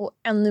vila och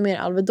ännu mer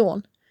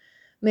Alvedon.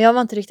 Men jag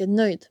var inte riktigt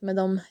nöjd med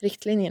de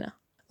riktlinjerna.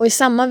 Och i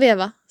samma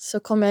veva så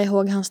kom jag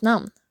ihåg hans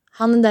namn.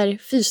 Han är där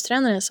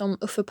fystränaren som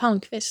Uffe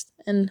Palmqvist,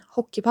 en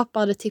hockeypappa,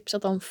 hade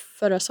tipsat om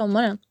förra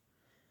sommaren.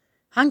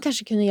 Han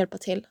kanske kunde hjälpa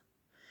till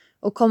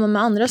och komma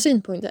med andra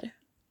synpunkter.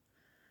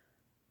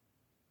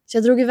 Så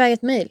jag drog iväg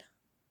ett mejl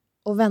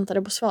och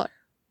väntade på svar.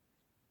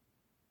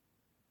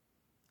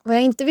 Vad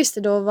jag inte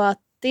visste då var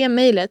att det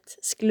mejlet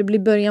skulle bli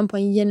början på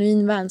en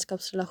genuin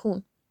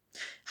vänskapsrelation.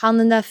 Han,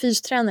 den där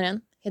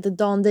fystränaren, heter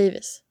Dan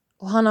Davis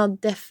och han har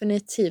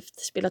definitivt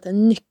spelat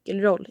en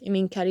nyckelroll i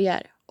min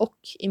karriär och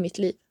i mitt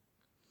liv.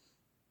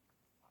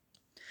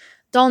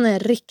 Dan är en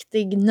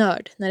riktig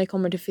nörd när det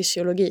kommer till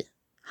fysiologi.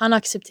 Han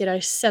accepterar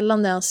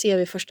sällan det han ser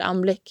vid första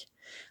anblick.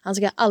 Han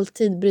ska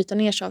alltid bryta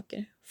ner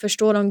saker,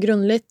 förstå dem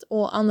grundligt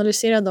och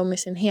analysera dem i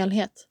sin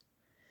helhet.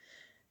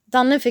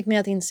 Danne fick mig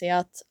att inse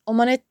att om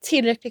man är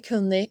tillräckligt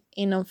kunnig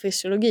inom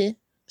fysiologi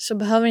så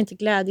behöver inte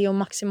glädje och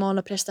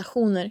maximala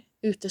prestationer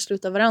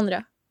utesluta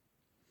varandra.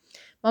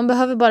 Man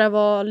behöver bara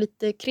vara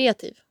lite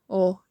kreativ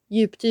och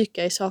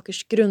djupdyka i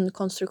sakers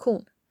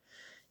grundkonstruktion.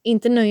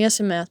 Inte nöja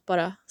sig med att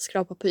bara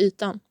skrapa på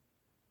ytan.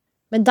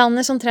 Med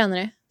Danne som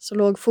tränare så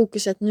låg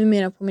fokuset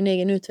numera på min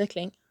egen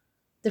utveckling.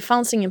 Det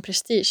fanns ingen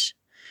prestige,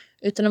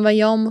 utan det var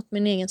jag mot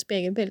min egen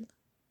spegelbild.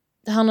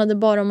 Det handlade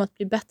bara om att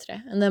bli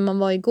bättre än den man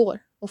var igår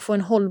och få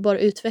en hållbar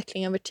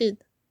utveckling över tid.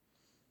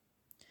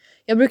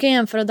 Jag brukar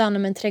jämföra Danne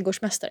med en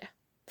trädgårdsmästare.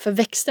 För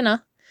växterna,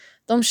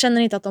 de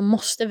känner inte att de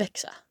måste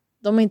växa.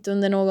 De är inte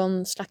under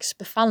någon slags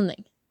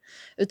befallning.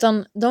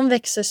 Utan de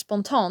växer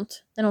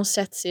spontant när de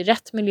sätts i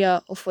rätt miljö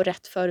och får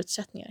rätt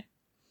förutsättningar.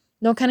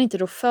 De kan inte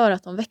rå för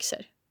att de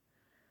växer.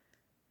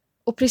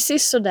 Och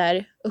precis så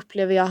där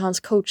upplever jag hans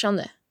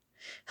coachande.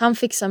 Han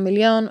fixar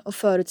miljön och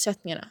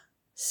förutsättningarna.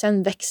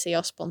 Sen växer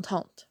jag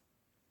spontant.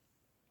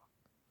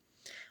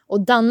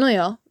 Och Danne och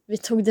jag, vi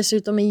tog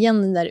dessutom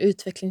igen den där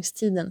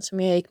utvecklingstiden som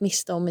jag gick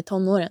miste om i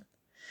tonåren.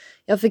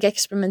 Jag fick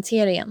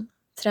experimentera igen,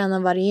 träna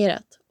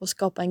varierat och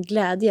skapa en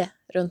glädje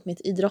runt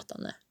mitt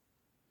idrottande.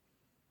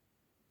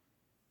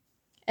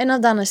 En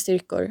av Dannes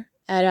styrkor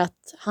är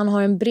att han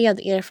har en bred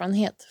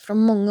erfarenhet från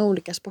många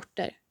olika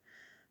sporter,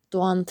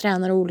 då han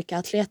tränar olika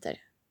atleter.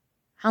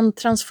 Han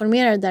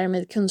transformerar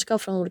därmed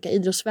kunskap från olika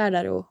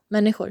idrottsvärldar och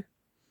människor.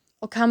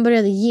 Och han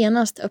började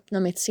genast öppna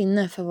mitt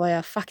sinne för vad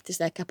jag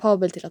faktiskt är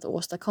kapabel till att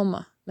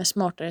åstadkomma med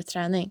smartare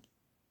träning.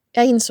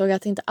 Jag insåg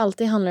att det inte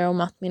alltid handlar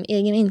om att min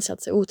egen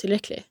insats är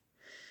otillräcklig,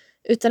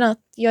 utan att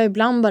jag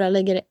ibland bara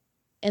lägger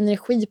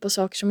energi på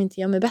saker som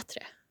inte gör mig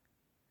bättre.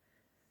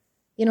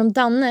 Genom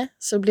Danne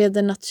så blev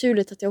det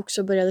naturligt att jag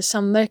också började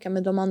samverka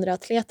med de andra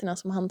atleterna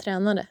som han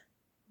tränade.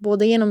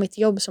 Både genom mitt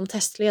jobb som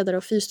testledare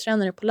och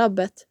fystränare på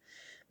labbet,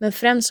 men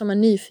främst som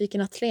en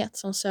nyfiken atlet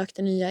som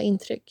sökte nya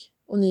intryck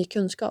och ny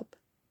kunskap.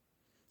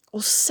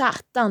 Och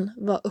satan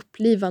var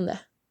upplivande.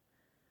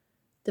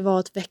 Det var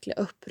att veckla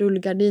upp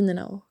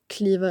rullgardinerna och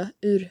kliva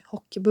ur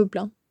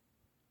hockeybubblan.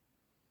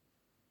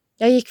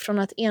 Jag gick från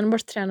att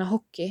enbart träna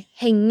hockey,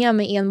 hänga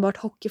med enbart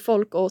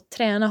hockeyfolk och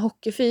träna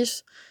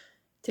hockeyfys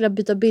till att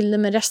byta bilder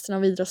med resten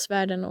av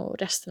idrottsvärlden och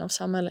resten av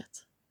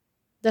samhället.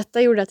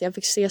 Detta gjorde att jag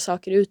fick se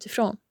saker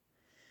utifrån.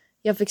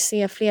 Jag fick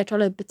se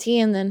flertalet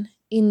beteenden,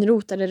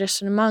 inrotade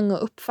resonemang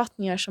och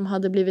uppfattningar som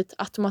hade blivit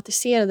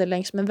automatiserade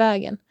längs med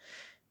vägen,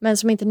 men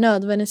som inte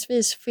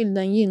nödvändigtvis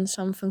fyllde en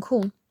gynnsam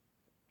funktion.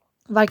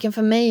 Varken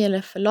för mig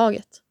eller för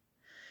laget.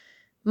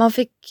 Man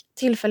fick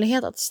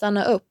tillfällighet att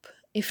stanna upp,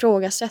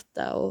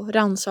 ifrågasätta och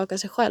rannsaka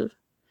sig själv.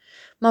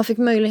 Man fick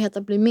möjlighet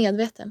att bli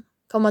medveten,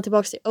 komma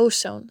tillbaka till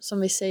ozone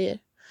som vi säger,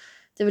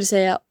 det vill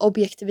säga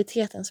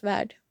objektivitetens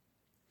värld.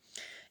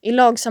 I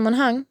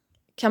lagsammanhang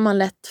kan man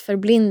lätt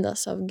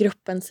förblindas av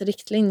gruppens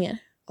riktlinjer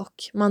och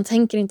man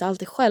tänker inte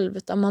alltid själv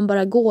utan man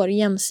bara går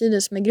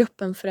jämsides med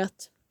gruppen för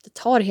att det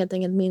tar helt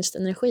enkelt minst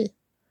energi.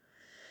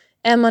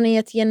 Är man i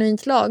ett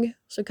genuint lag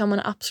så kan man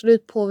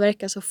absolut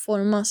påverkas och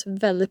formas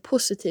väldigt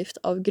positivt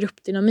av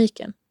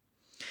gruppdynamiken.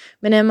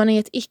 Men är man i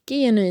ett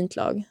icke-genuint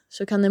lag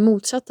så kan det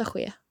motsatta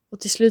ske och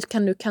till slut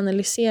kan du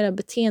kanalisera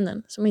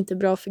beteenden som inte är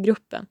bra för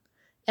gruppen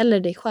eller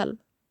dig själv.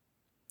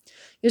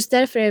 Just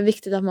därför är det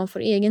viktigt att man får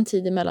egen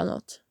tid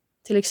emellanåt,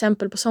 till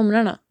exempel på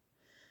somrarna,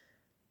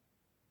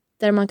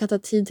 där man kan ta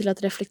tid till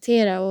att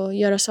reflektera och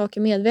göra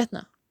saker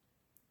medvetna.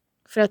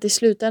 För att i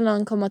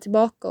slutändan komma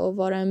tillbaka och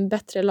vara en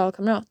bättre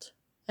lagkamrat.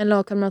 En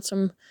lagkamrat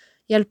som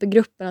hjälper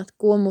gruppen att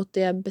gå mot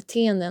de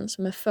beteenden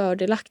som är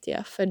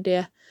fördelaktiga för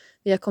det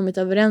vi har kommit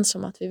överens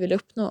om att vi vill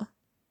uppnå.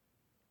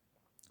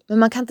 Men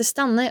man kan inte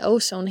stanna i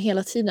ozone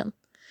hela tiden.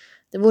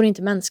 Det vore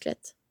inte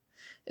mänskligt.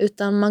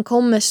 Utan man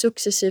kommer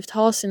successivt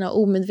ha sina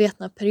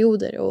omedvetna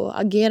perioder och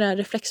agera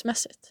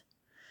reflexmässigt.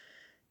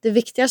 Det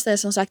viktigaste är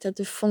som sagt att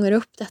du fångar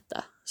upp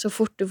detta så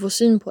fort du får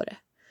syn på det.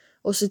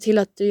 Och se till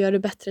att du gör det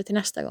bättre till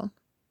nästa gång.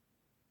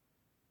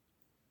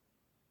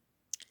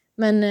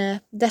 Men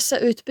dessa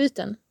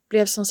utbyten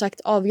blev som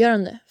sagt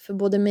avgörande för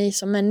både mig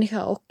som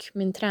människa och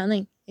min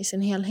träning i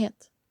sin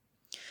helhet.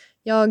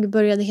 Jag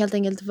började helt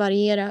enkelt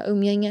variera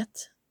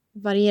umgänget,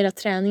 variera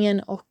träningen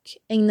och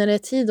ägnade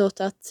tid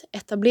åt att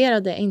etablera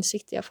det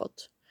insikter jag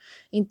fått.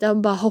 Inte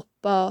bara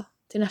hoppa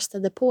till nästa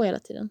depå hela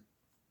tiden.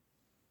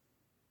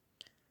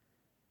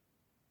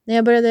 När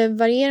jag började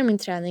variera min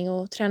träning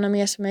och träna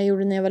mer som jag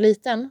gjorde när jag var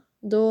liten,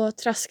 då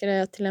traskade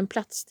jag till en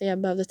plats där jag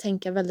behövde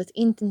tänka väldigt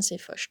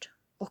intensivt först.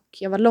 Och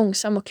jag var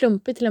långsam och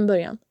klumpig till en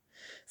början.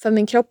 För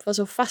min kropp var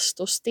så fast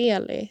och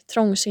stel i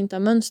trångsynta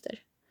mönster.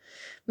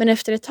 Men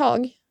efter ett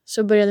tag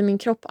så började min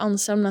kropp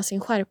ansamla sin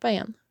skärpa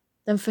igen.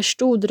 Den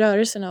förstod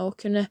rörelserna och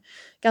kunde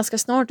ganska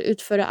snart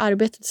utföra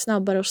arbetet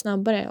snabbare och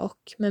snabbare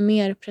och med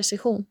mer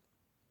precision.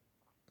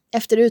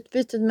 Efter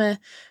utbytet med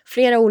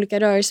flera olika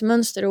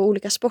rörelsemönster och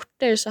olika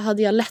sporter så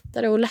hade jag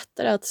lättare och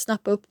lättare att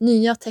snappa upp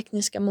nya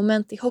tekniska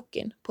moment i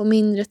hockeyn på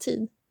mindre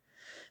tid.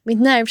 Mitt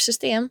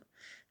nervsystem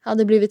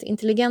hade blivit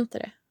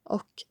intelligentare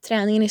och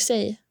träningen i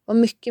sig var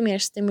mycket mer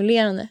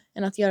stimulerande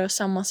än att göra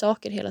samma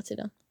saker hela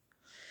tiden.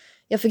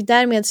 Jag fick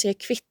därmed se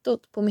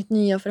kvittot på mitt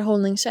nya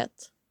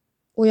förhållningssätt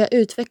och jag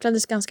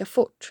utvecklades ganska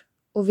fort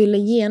och ville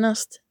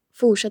genast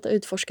fortsätta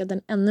utforska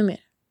den ännu mer.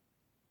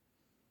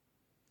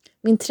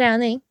 Min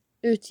träning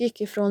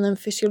utgick ifrån den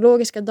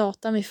fysiologiska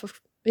datan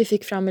vi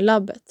fick fram i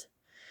labbet.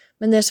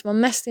 Men det som var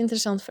mest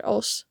intressant för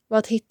oss var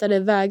att hitta de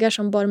vägar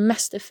som bar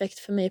mest effekt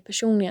för mig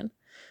personligen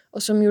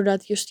och som gjorde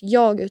att just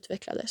jag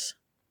utvecklades.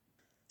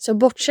 Så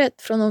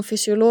bortsett från de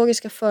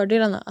fysiologiska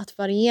fördelarna att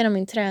variera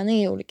min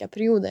träning i olika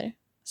perioder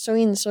så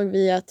insåg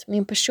vi att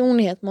min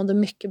personlighet mådde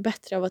mycket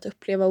bättre av att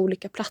uppleva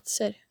olika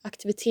platser,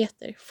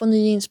 aktiviteter, få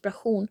ny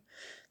inspiration,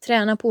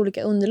 träna på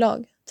olika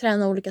underlag,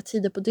 träna olika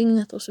tider på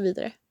dygnet och så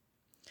vidare.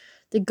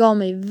 Det gav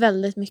mig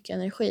väldigt mycket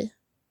energi.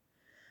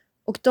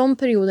 Och de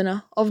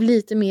perioderna av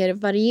lite mer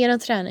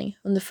varierad träning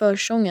under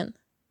försäsongen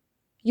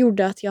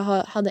gjorde att jag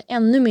hade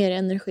ännu mer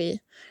energi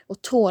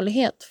och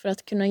tålighet för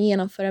att kunna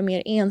genomföra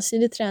mer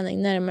ensidig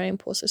träning närmare in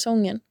på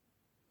säsongen.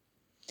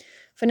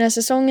 För när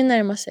säsongen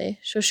närmar sig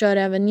så kör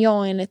även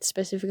jag enligt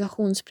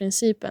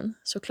specifikationsprincipen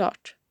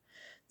såklart.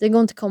 Det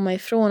går inte att komma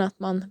ifrån att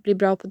man blir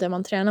bra på det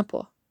man tränar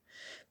på.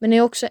 Men det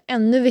är också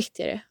ännu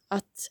viktigare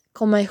att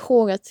komma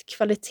ihåg att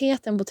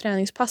kvaliteten på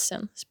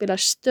träningspassen spelar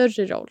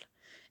större roll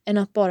än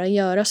att bara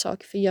göra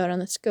saker för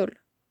görandets skull.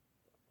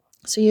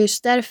 Så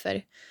just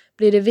därför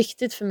blir det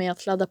viktigt för mig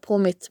att ladda på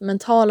mitt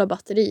mentala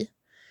batteri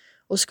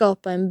och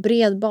skapa en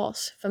bred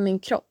bas för min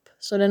kropp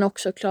så den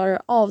också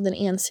klarar av den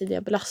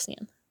ensidiga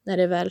belastningen när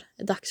det väl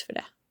är dags för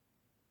det.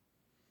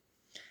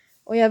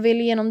 Och jag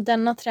vill genom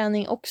denna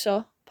träning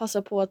också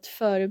passa på att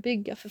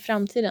förebygga för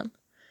framtiden.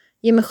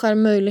 Ge mig själv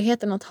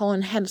möjligheten att ha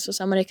en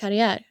hälsosammare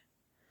karriär.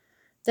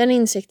 Den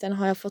insikten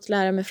har jag fått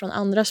lära mig från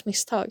andras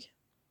misstag.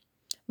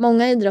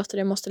 Många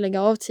idrottare måste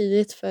lägga av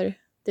tidigt för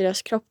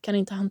deras kropp kan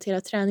inte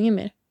hantera träningen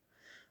mer.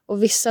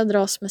 Och vissa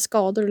dras med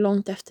skador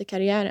långt efter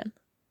karriären.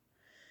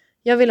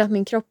 Jag vill att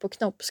min kropp och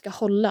knopp ska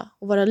hålla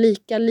och vara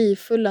lika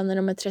livfulla när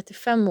de är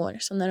 35 år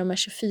som när de är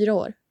 24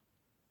 år.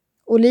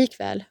 Och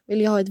likväl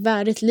vill jag ha ett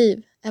värdigt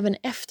liv även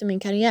efter min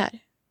karriär.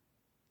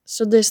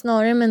 Så det är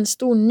snarare med en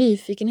stor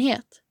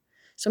nyfikenhet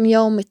som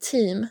jag och mitt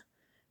team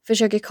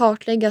försöker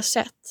kartlägga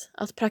sätt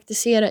att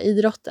praktisera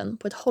idrotten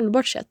på ett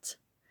hållbart sätt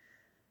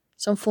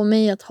som får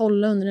mig att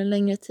hålla under en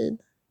längre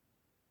tid.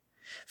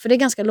 För det är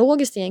ganska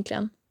logiskt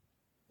egentligen.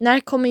 När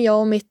kommer jag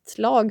och mitt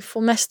lag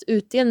få mest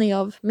utdelning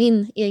av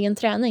min egen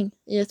träning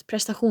i ett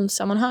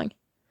prestationssammanhang?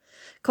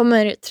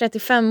 Kommer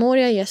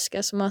 35-åriga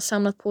Jessica som har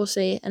samlat på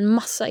sig en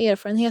massa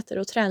erfarenheter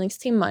och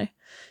träningstimmar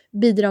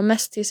bidra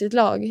mest till sitt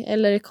lag?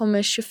 Eller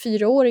kommer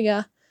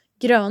 24-åriga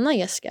gröna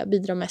Jessica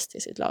bidra mest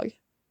till sitt lag?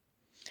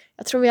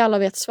 Jag tror vi alla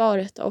vet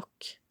svaret och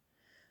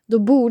då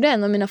borde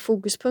en av mina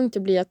fokuspunkter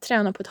bli att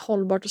träna på ett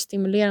hållbart och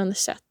stimulerande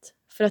sätt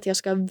för att jag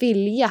ska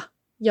vilja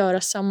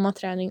göra samma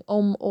träning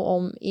om och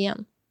om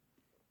igen.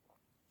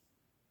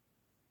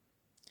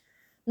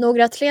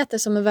 Några atleter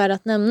som är värda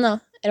att nämna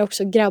är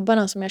också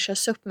grabbarna som jag kör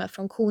SUP med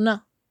från Kona.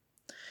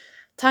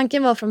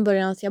 Tanken var från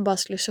början att jag bara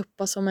skulle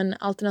suppa som en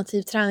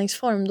alternativ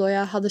träningsform då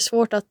jag hade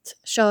svårt att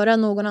köra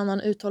någon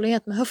annan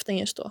uthållighet med höften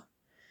just då.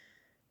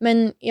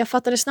 Men jag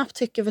fattade snabbt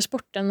tycke för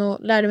sporten och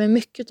lärde mig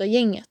mycket av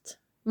gänget.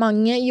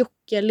 Mange,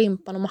 Jocke,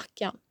 Limpan och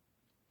Mackan.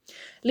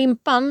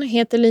 Limpan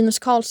heter Linus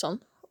Karlsson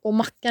och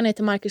Mackan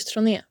heter Marcus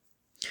Troné.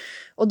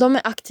 Och de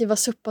är aktiva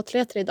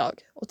SUP-atleter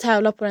idag och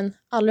tävlar på den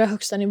allra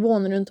högsta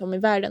nivån runt om i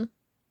världen.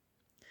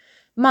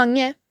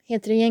 Mange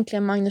heter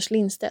egentligen Magnus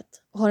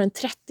Lindstedt och har en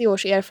 30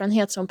 års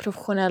erfarenhet som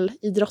professionell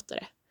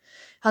idrottare.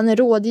 Han är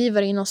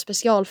rådgivare inom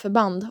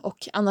specialförband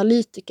och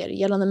analytiker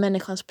gällande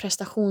människans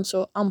prestations-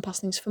 och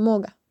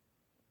anpassningsförmåga.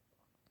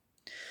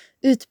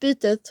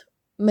 Utbytet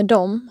med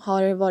dem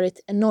har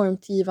varit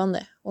enormt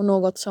givande och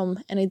något som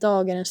än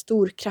idag är en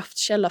stor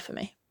kraftkälla för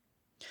mig.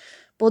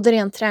 Både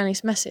rent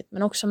träningsmässigt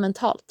men också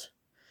mentalt.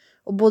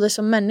 Och både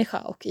som människa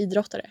och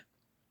idrottare.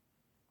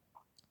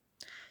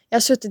 Jag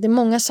har suttit i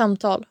många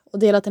samtal och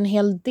delat en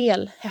hel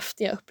del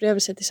häftiga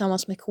upplevelser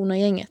tillsammans med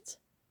Kona-gänget.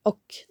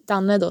 Och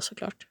Danne då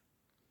såklart.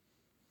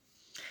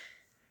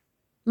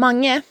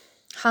 Mange,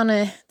 han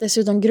är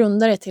dessutom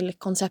grundare till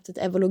konceptet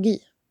evologi.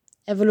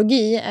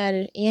 Evologi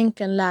är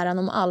egentligen läran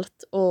om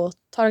allt och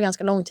tar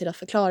ganska lång tid att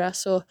förklara,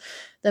 så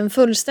den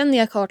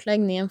fullständiga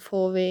kartläggningen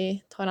får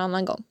vi ta en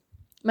annan gång.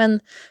 Men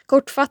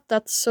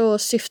kortfattat så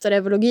syftar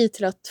evologi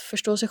till att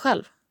förstå sig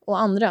själv och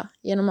andra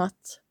genom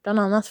att bland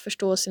annat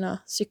förstå sina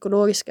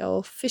psykologiska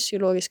och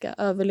fysiologiska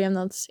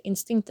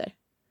överlevnadsinstinkter.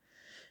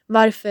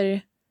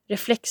 Varför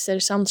reflexer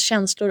samt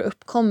känslor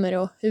uppkommer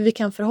och hur vi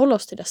kan förhålla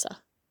oss till dessa.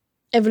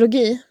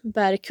 Evologi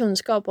bär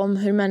kunskap om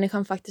hur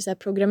människan faktiskt är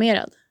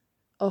programmerad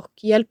och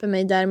hjälper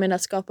mig därmed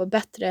att skapa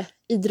bättre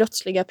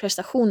idrottsliga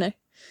prestationer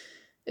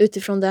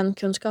utifrån den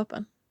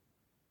kunskapen.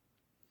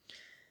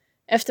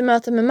 Efter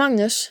mötet med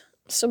Magnus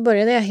så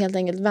började jag helt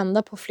enkelt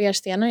vända på fler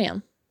stenar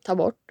igen. Ta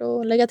bort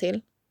och lägga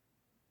till.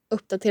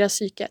 Uppdatera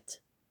psyket.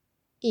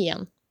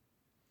 Igen.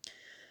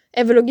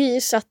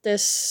 Evologi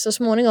sattes så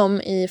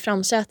småningom i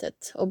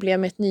framsätet och blev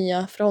mitt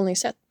nya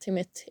förhållningssätt till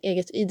mitt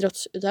eget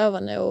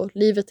idrottsutövande och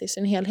livet i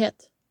sin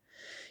helhet.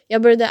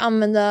 Jag började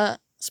använda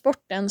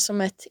sporten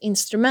som ett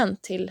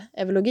instrument till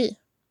evologi.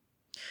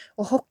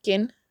 Och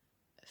hockeyn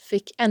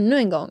fick ännu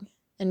en gång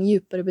en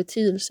djupare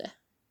betydelse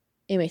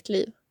i mitt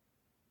liv.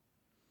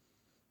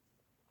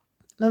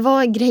 Men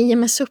vad är grejen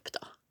med SUP då?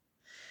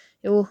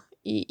 Jo,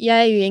 jag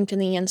är ju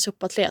egentligen ingen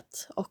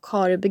SUP-atlet och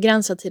har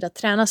begränsad tid att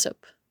träna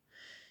SUP.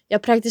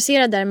 Jag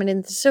praktiserar därmed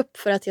inte SUP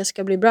för att jag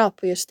ska bli bra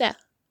på just det.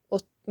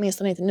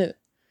 Åtminstone inte nu.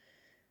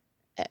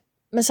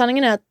 Men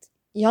sanningen är att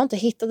jag har inte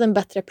hittat en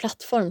bättre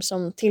plattform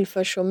som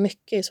tillför så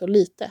mycket så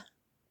lite.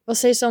 Vad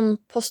sägs om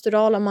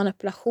posturala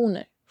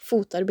manipulationer,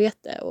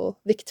 fotarbete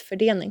och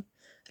viktfördelning,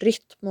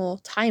 rytm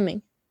och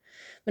timing.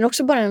 Men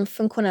också bara en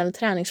funktionell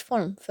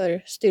träningsform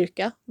för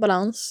styrka,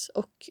 balans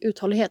och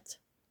uthållighet.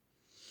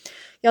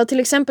 Jag har till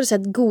exempel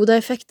sett goda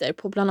effekter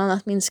på bland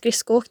annat min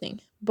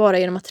skridskoåkning bara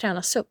genom att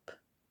träna SUP.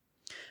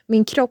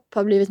 Min kropp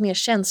har blivit mer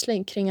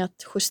känslig kring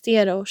att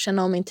justera och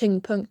känna av min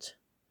tyngdpunkt.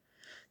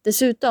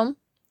 Dessutom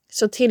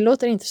så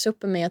tillåter inte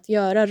SUPen mig att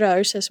göra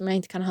rörelser som jag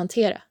inte kan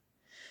hantera.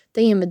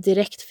 Det ger mig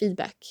direkt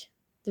feedback.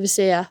 Det vill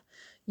säga,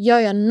 gör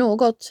jag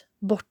något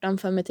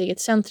bortanför mitt eget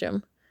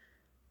centrum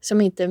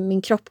som inte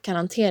min kropp kan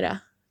hantera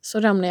så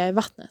ramlar jag i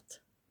vattnet.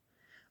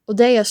 Och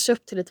det gör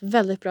SUP till ett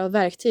väldigt bra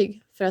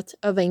verktyg för att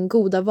öva in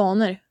goda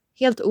vanor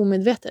helt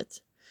omedvetet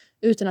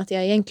utan att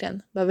jag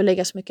egentligen behöver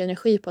lägga så mycket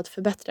energi på att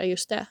förbättra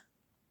just det.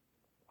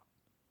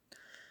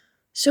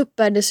 SUP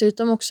är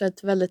dessutom också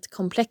ett väldigt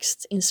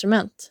komplext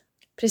instrument,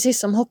 precis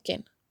som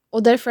hockeyn.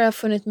 Och därför har jag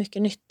funnit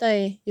mycket nytta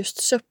i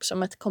just SUP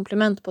som ett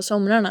komplement på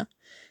somrarna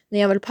när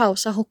jag vill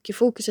pausa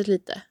hockeyfokuset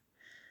lite.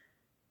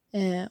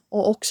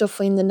 Och också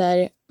få in den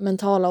där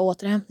mentala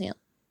återhämtningen.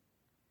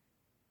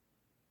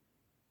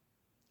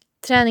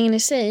 Träningen i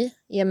sig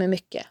ger mig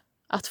mycket.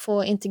 Att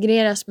få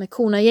integreras med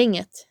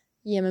Kona-gänget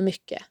ger mig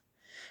mycket.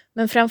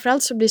 Men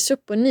framförallt så blir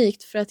SUP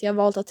unikt för att jag har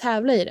valt att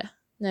tävla i det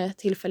när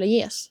tillfälle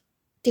ges.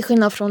 Till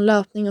skillnad från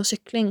löpning och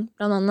cykling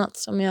bland annat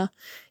som jag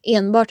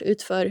enbart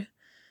utför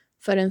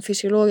för den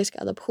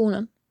fysiologiska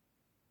adaptionen.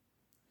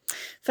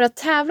 För att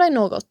tävla i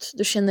något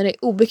du känner dig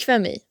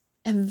obekväm i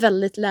är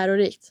väldigt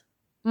lärorikt.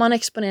 Man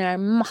exponerar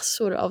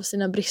massor av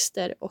sina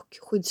brister och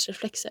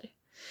skyddsreflexer.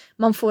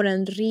 Man får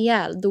en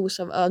rejäl dos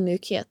av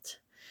ödmjukhet.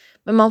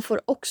 Men man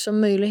får också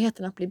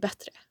möjligheten att bli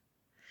bättre.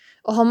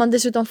 Och har man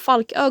dessutom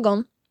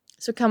falkögon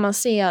så kan man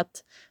se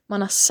att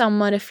man har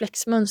samma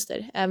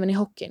reflexmönster även i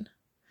hockeyn.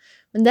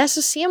 Men där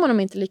så ser man dem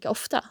inte lika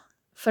ofta.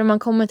 För man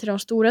kommer till de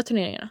stora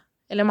turneringarna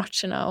eller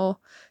matcherna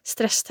och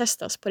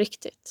stresstestas på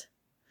riktigt.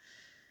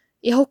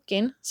 I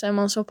hockeyn så är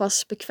man så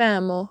pass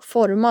bekväm och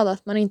formad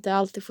att man inte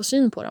alltid får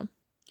syn på dem.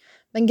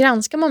 Men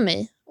granskar man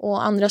mig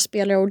och andra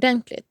spelare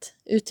ordentligt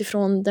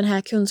utifrån den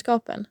här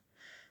kunskapen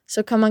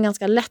så kan man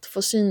ganska lätt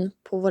få syn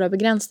på våra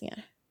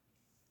begränsningar.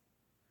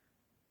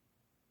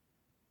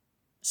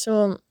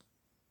 Så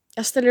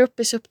Jag ställer upp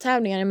i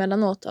SUP-tävlingar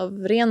emellanåt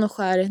av ren och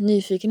skär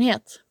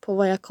nyfikenhet på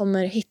vad jag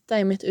kommer hitta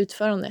i mitt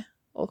utförande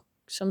och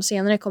som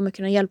senare kommer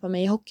kunna hjälpa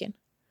mig i hockeyn.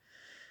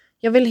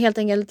 Jag vill helt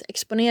enkelt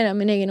exponera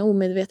min egen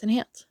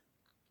omedvetenhet.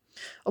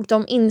 Och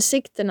de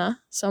insikterna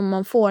som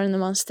man får när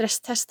man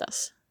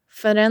stresstestas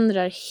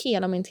förändrar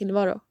hela min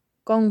tillvaro,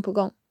 gång på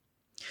gång.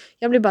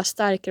 Jag blir bara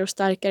starkare och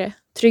starkare,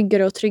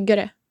 tryggare och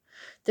tryggare,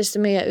 desto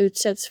mer jag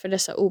utsätts för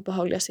dessa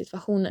obehagliga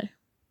situationer.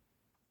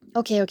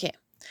 Okej.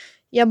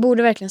 Jag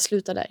borde verkligen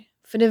sluta där,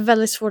 för det är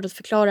väldigt svårt att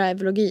förklara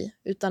evolugi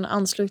utan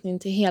anslutning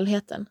till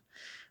helheten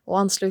och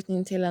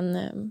anslutning till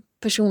en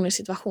personlig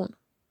situation.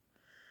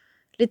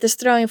 Lite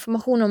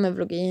ströinformation om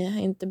evolugi är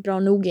inte bra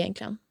nog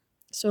egentligen.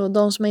 Så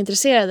de som är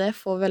intresserade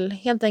får väl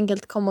helt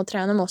enkelt komma och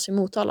träna med oss i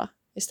Motala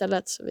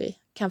istället så vi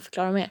kan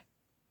förklara mer.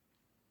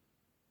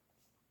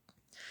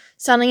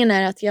 Sanningen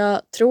är att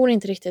jag tror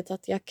inte riktigt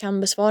att jag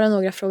kan besvara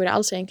några frågor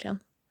alls egentligen.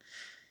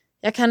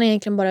 Jag kan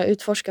egentligen bara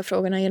utforska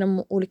frågorna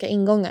genom olika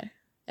ingångar.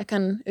 Jag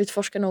kan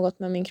utforska något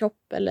med min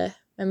kropp eller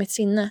med mitt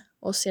sinne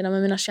och sedan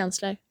med mina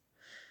känslor.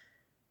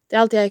 Det är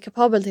allt jag är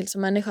kapabel till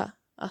som människa.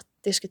 Att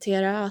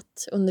diskutera,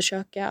 att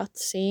undersöka, att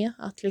se,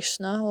 att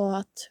lyssna och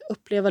att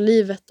uppleva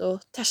livet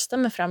och testa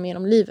mig fram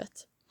genom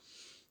livet.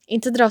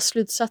 Inte dra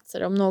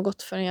slutsatser om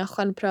något förrän jag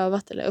själv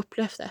prövat eller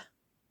upplevt det.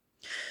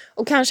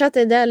 Och kanske att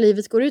det är det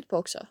livet går ut på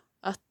också.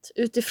 Att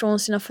utifrån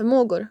sina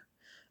förmågor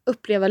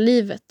uppleva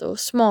livet och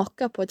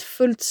smaka på ett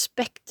fullt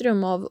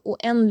spektrum av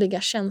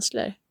oändliga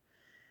känslor.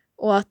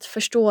 Och att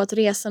förstå att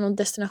resan och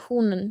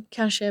destinationen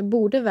kanske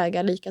borde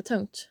väga lika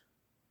tungt.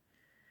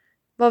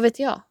 Vad vet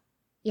jag?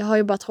 Jag har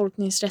ju bara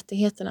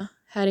tolkningsrättigheterna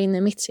här inne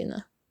i mitt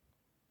sinne.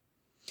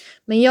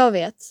 Men jag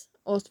vet,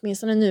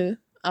 åtminstone nu,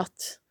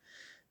 att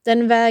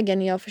den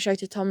vägen jag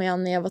försökte ta mig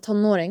an när jag var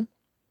tonåring,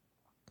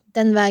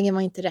 den vägen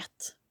var inte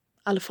rätt. I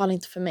alla fall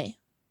inte för mig.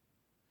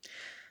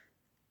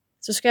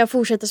 Så ska jag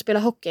fortsätta spela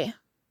hockey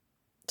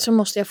så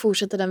måste jag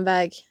fortsätta den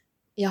väg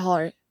jag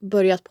har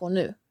börjat på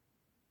nu.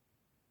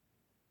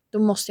 Då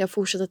måste jag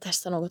fortsätta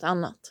testa något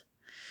annat.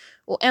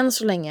 Och än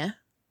så länge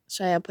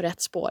så är jag på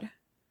rätt spår.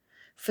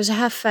 För så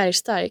här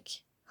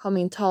färgstark har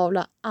min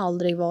tavla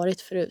aldrig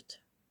varit förut.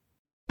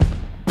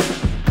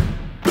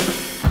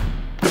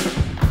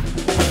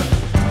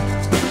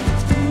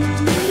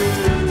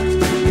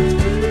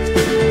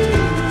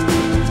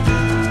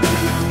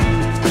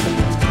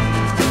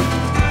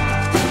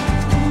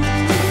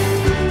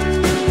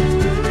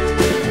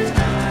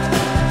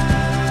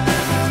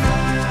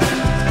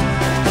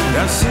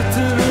 Jag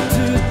sitter och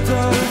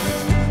tittar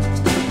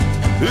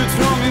ut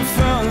från min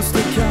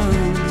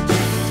fönsterkant.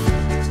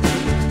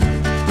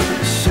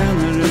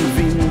 Känner en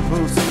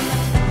vindpust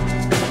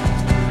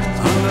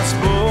andas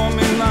på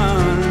min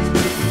arm.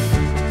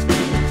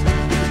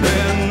 Det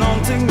är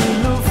någonting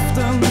i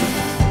luften,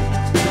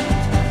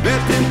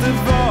 vet inte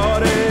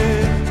vad det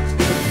är.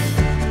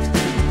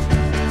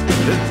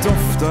 Det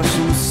doftar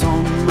som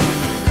sommar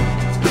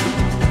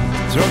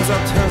trots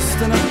att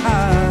hösten är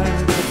här.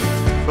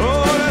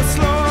 Och det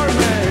slår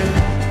mig,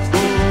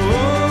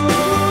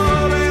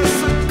 det är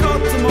så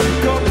gott att må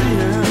gott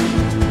igen.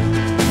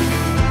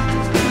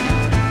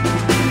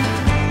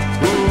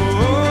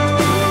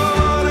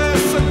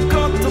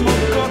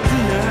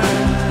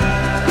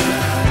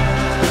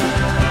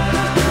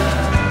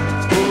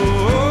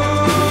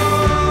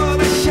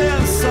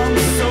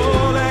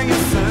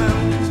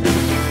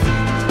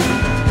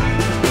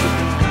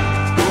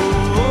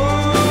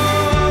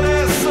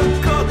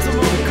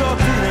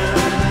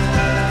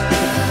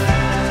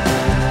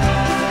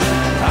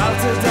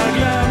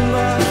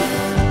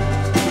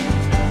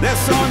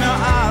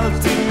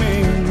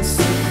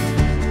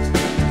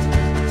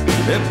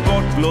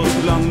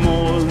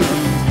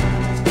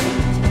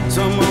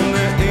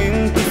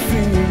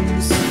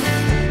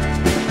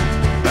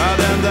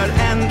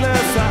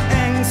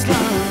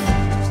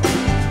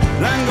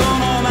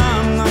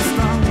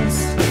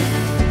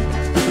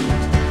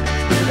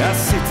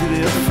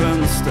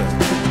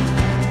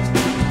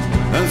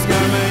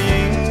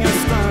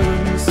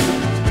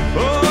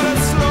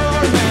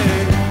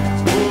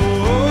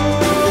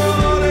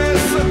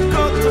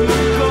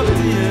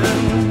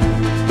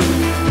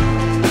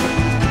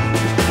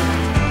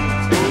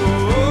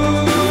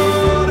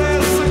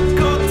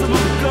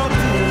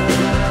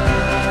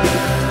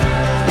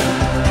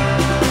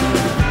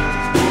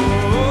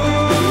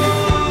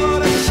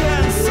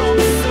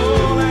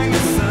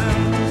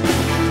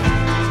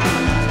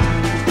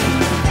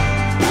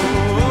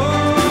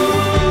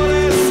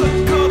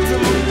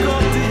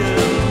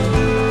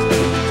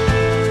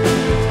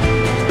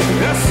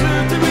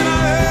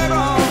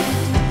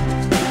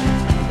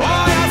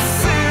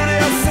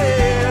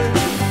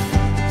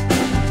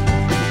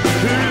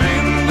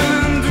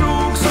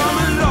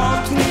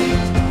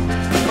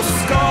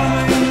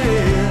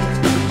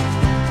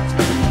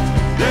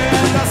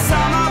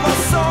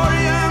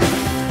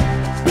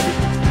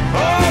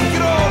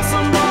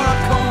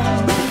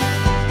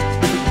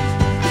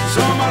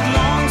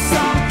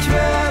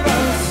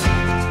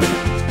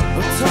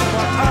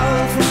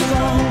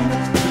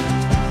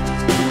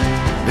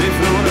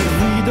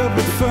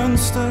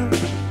 fönster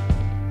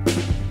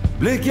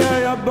blickar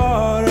jag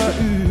bara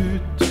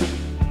ut.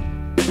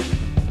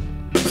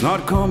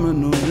 Snart kommer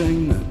nog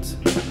regnet,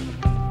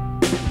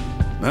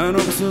 men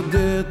också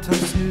det tar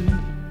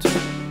slut.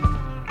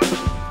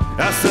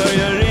 Jag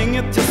sörjer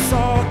inget jag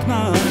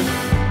saknar,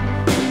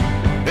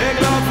 är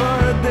glad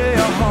för det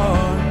jag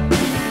har.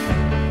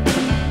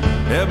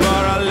 Är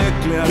bara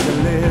lycklig att jag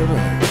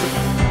lever,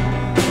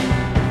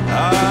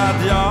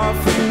 att jag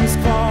finns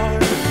kvar.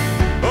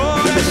 Och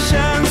det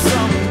känns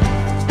som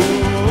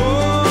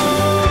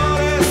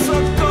det är så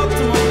gott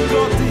att må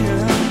gott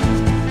igen.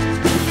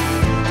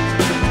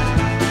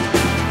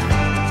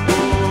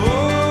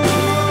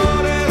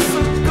 Det är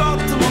så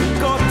gott att må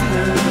gott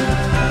igen.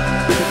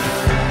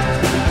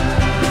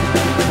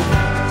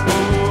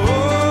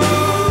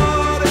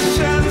 Det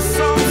känns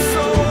som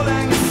så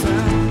länge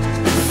sen,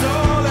 så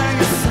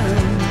länge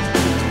sen.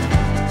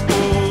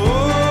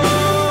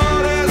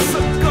 Det är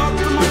så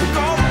gott att må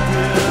gott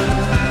igen.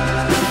 Det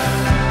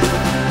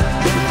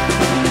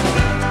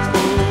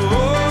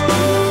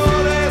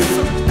är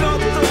så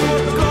gott att må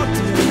gott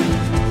igen.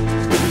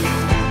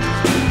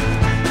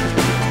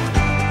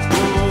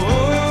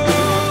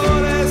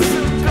 Det är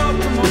så gott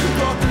att må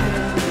gott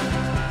igen.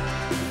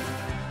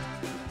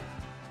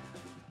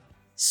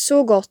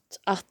 Så gott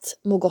att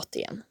må gott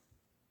igen.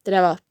 Det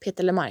där var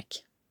Peter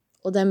Lemark.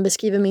 Och den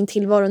beskriver min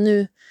tillvaro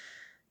nu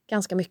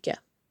ganska mycket.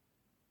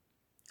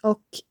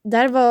 Och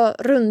där var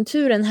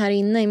rundturen här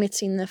inne i mitt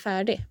sinne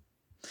färdig.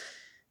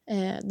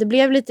 Det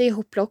blev lite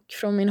ihopplock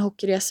från min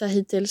hockeyresa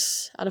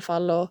hittills i alla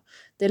fall. Och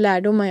det är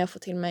lärdomar jag får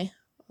till mig.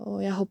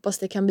 Och jag hoppas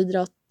det kan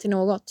bidra till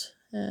något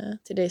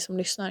till dig som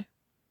lyssnar.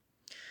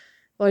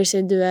 Vare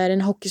sig du är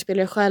en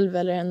hockeyspelare själv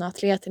eller en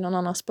atlet i någon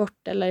annan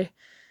sport. Eller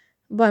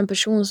bara en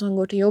person som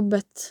går till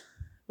jobbet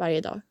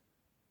varje dag.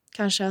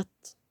 Kanske att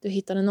du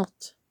hittade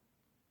något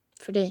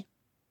för dig.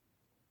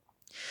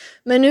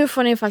 Men nu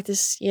får ni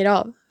faktiskt ge er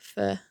av.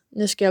 För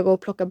nu ska jag gå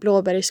och plocka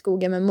blåbär i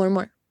skogen med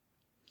mormor.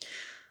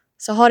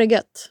 Så ha det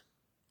gött.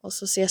 Och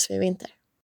så ses vi i vinter.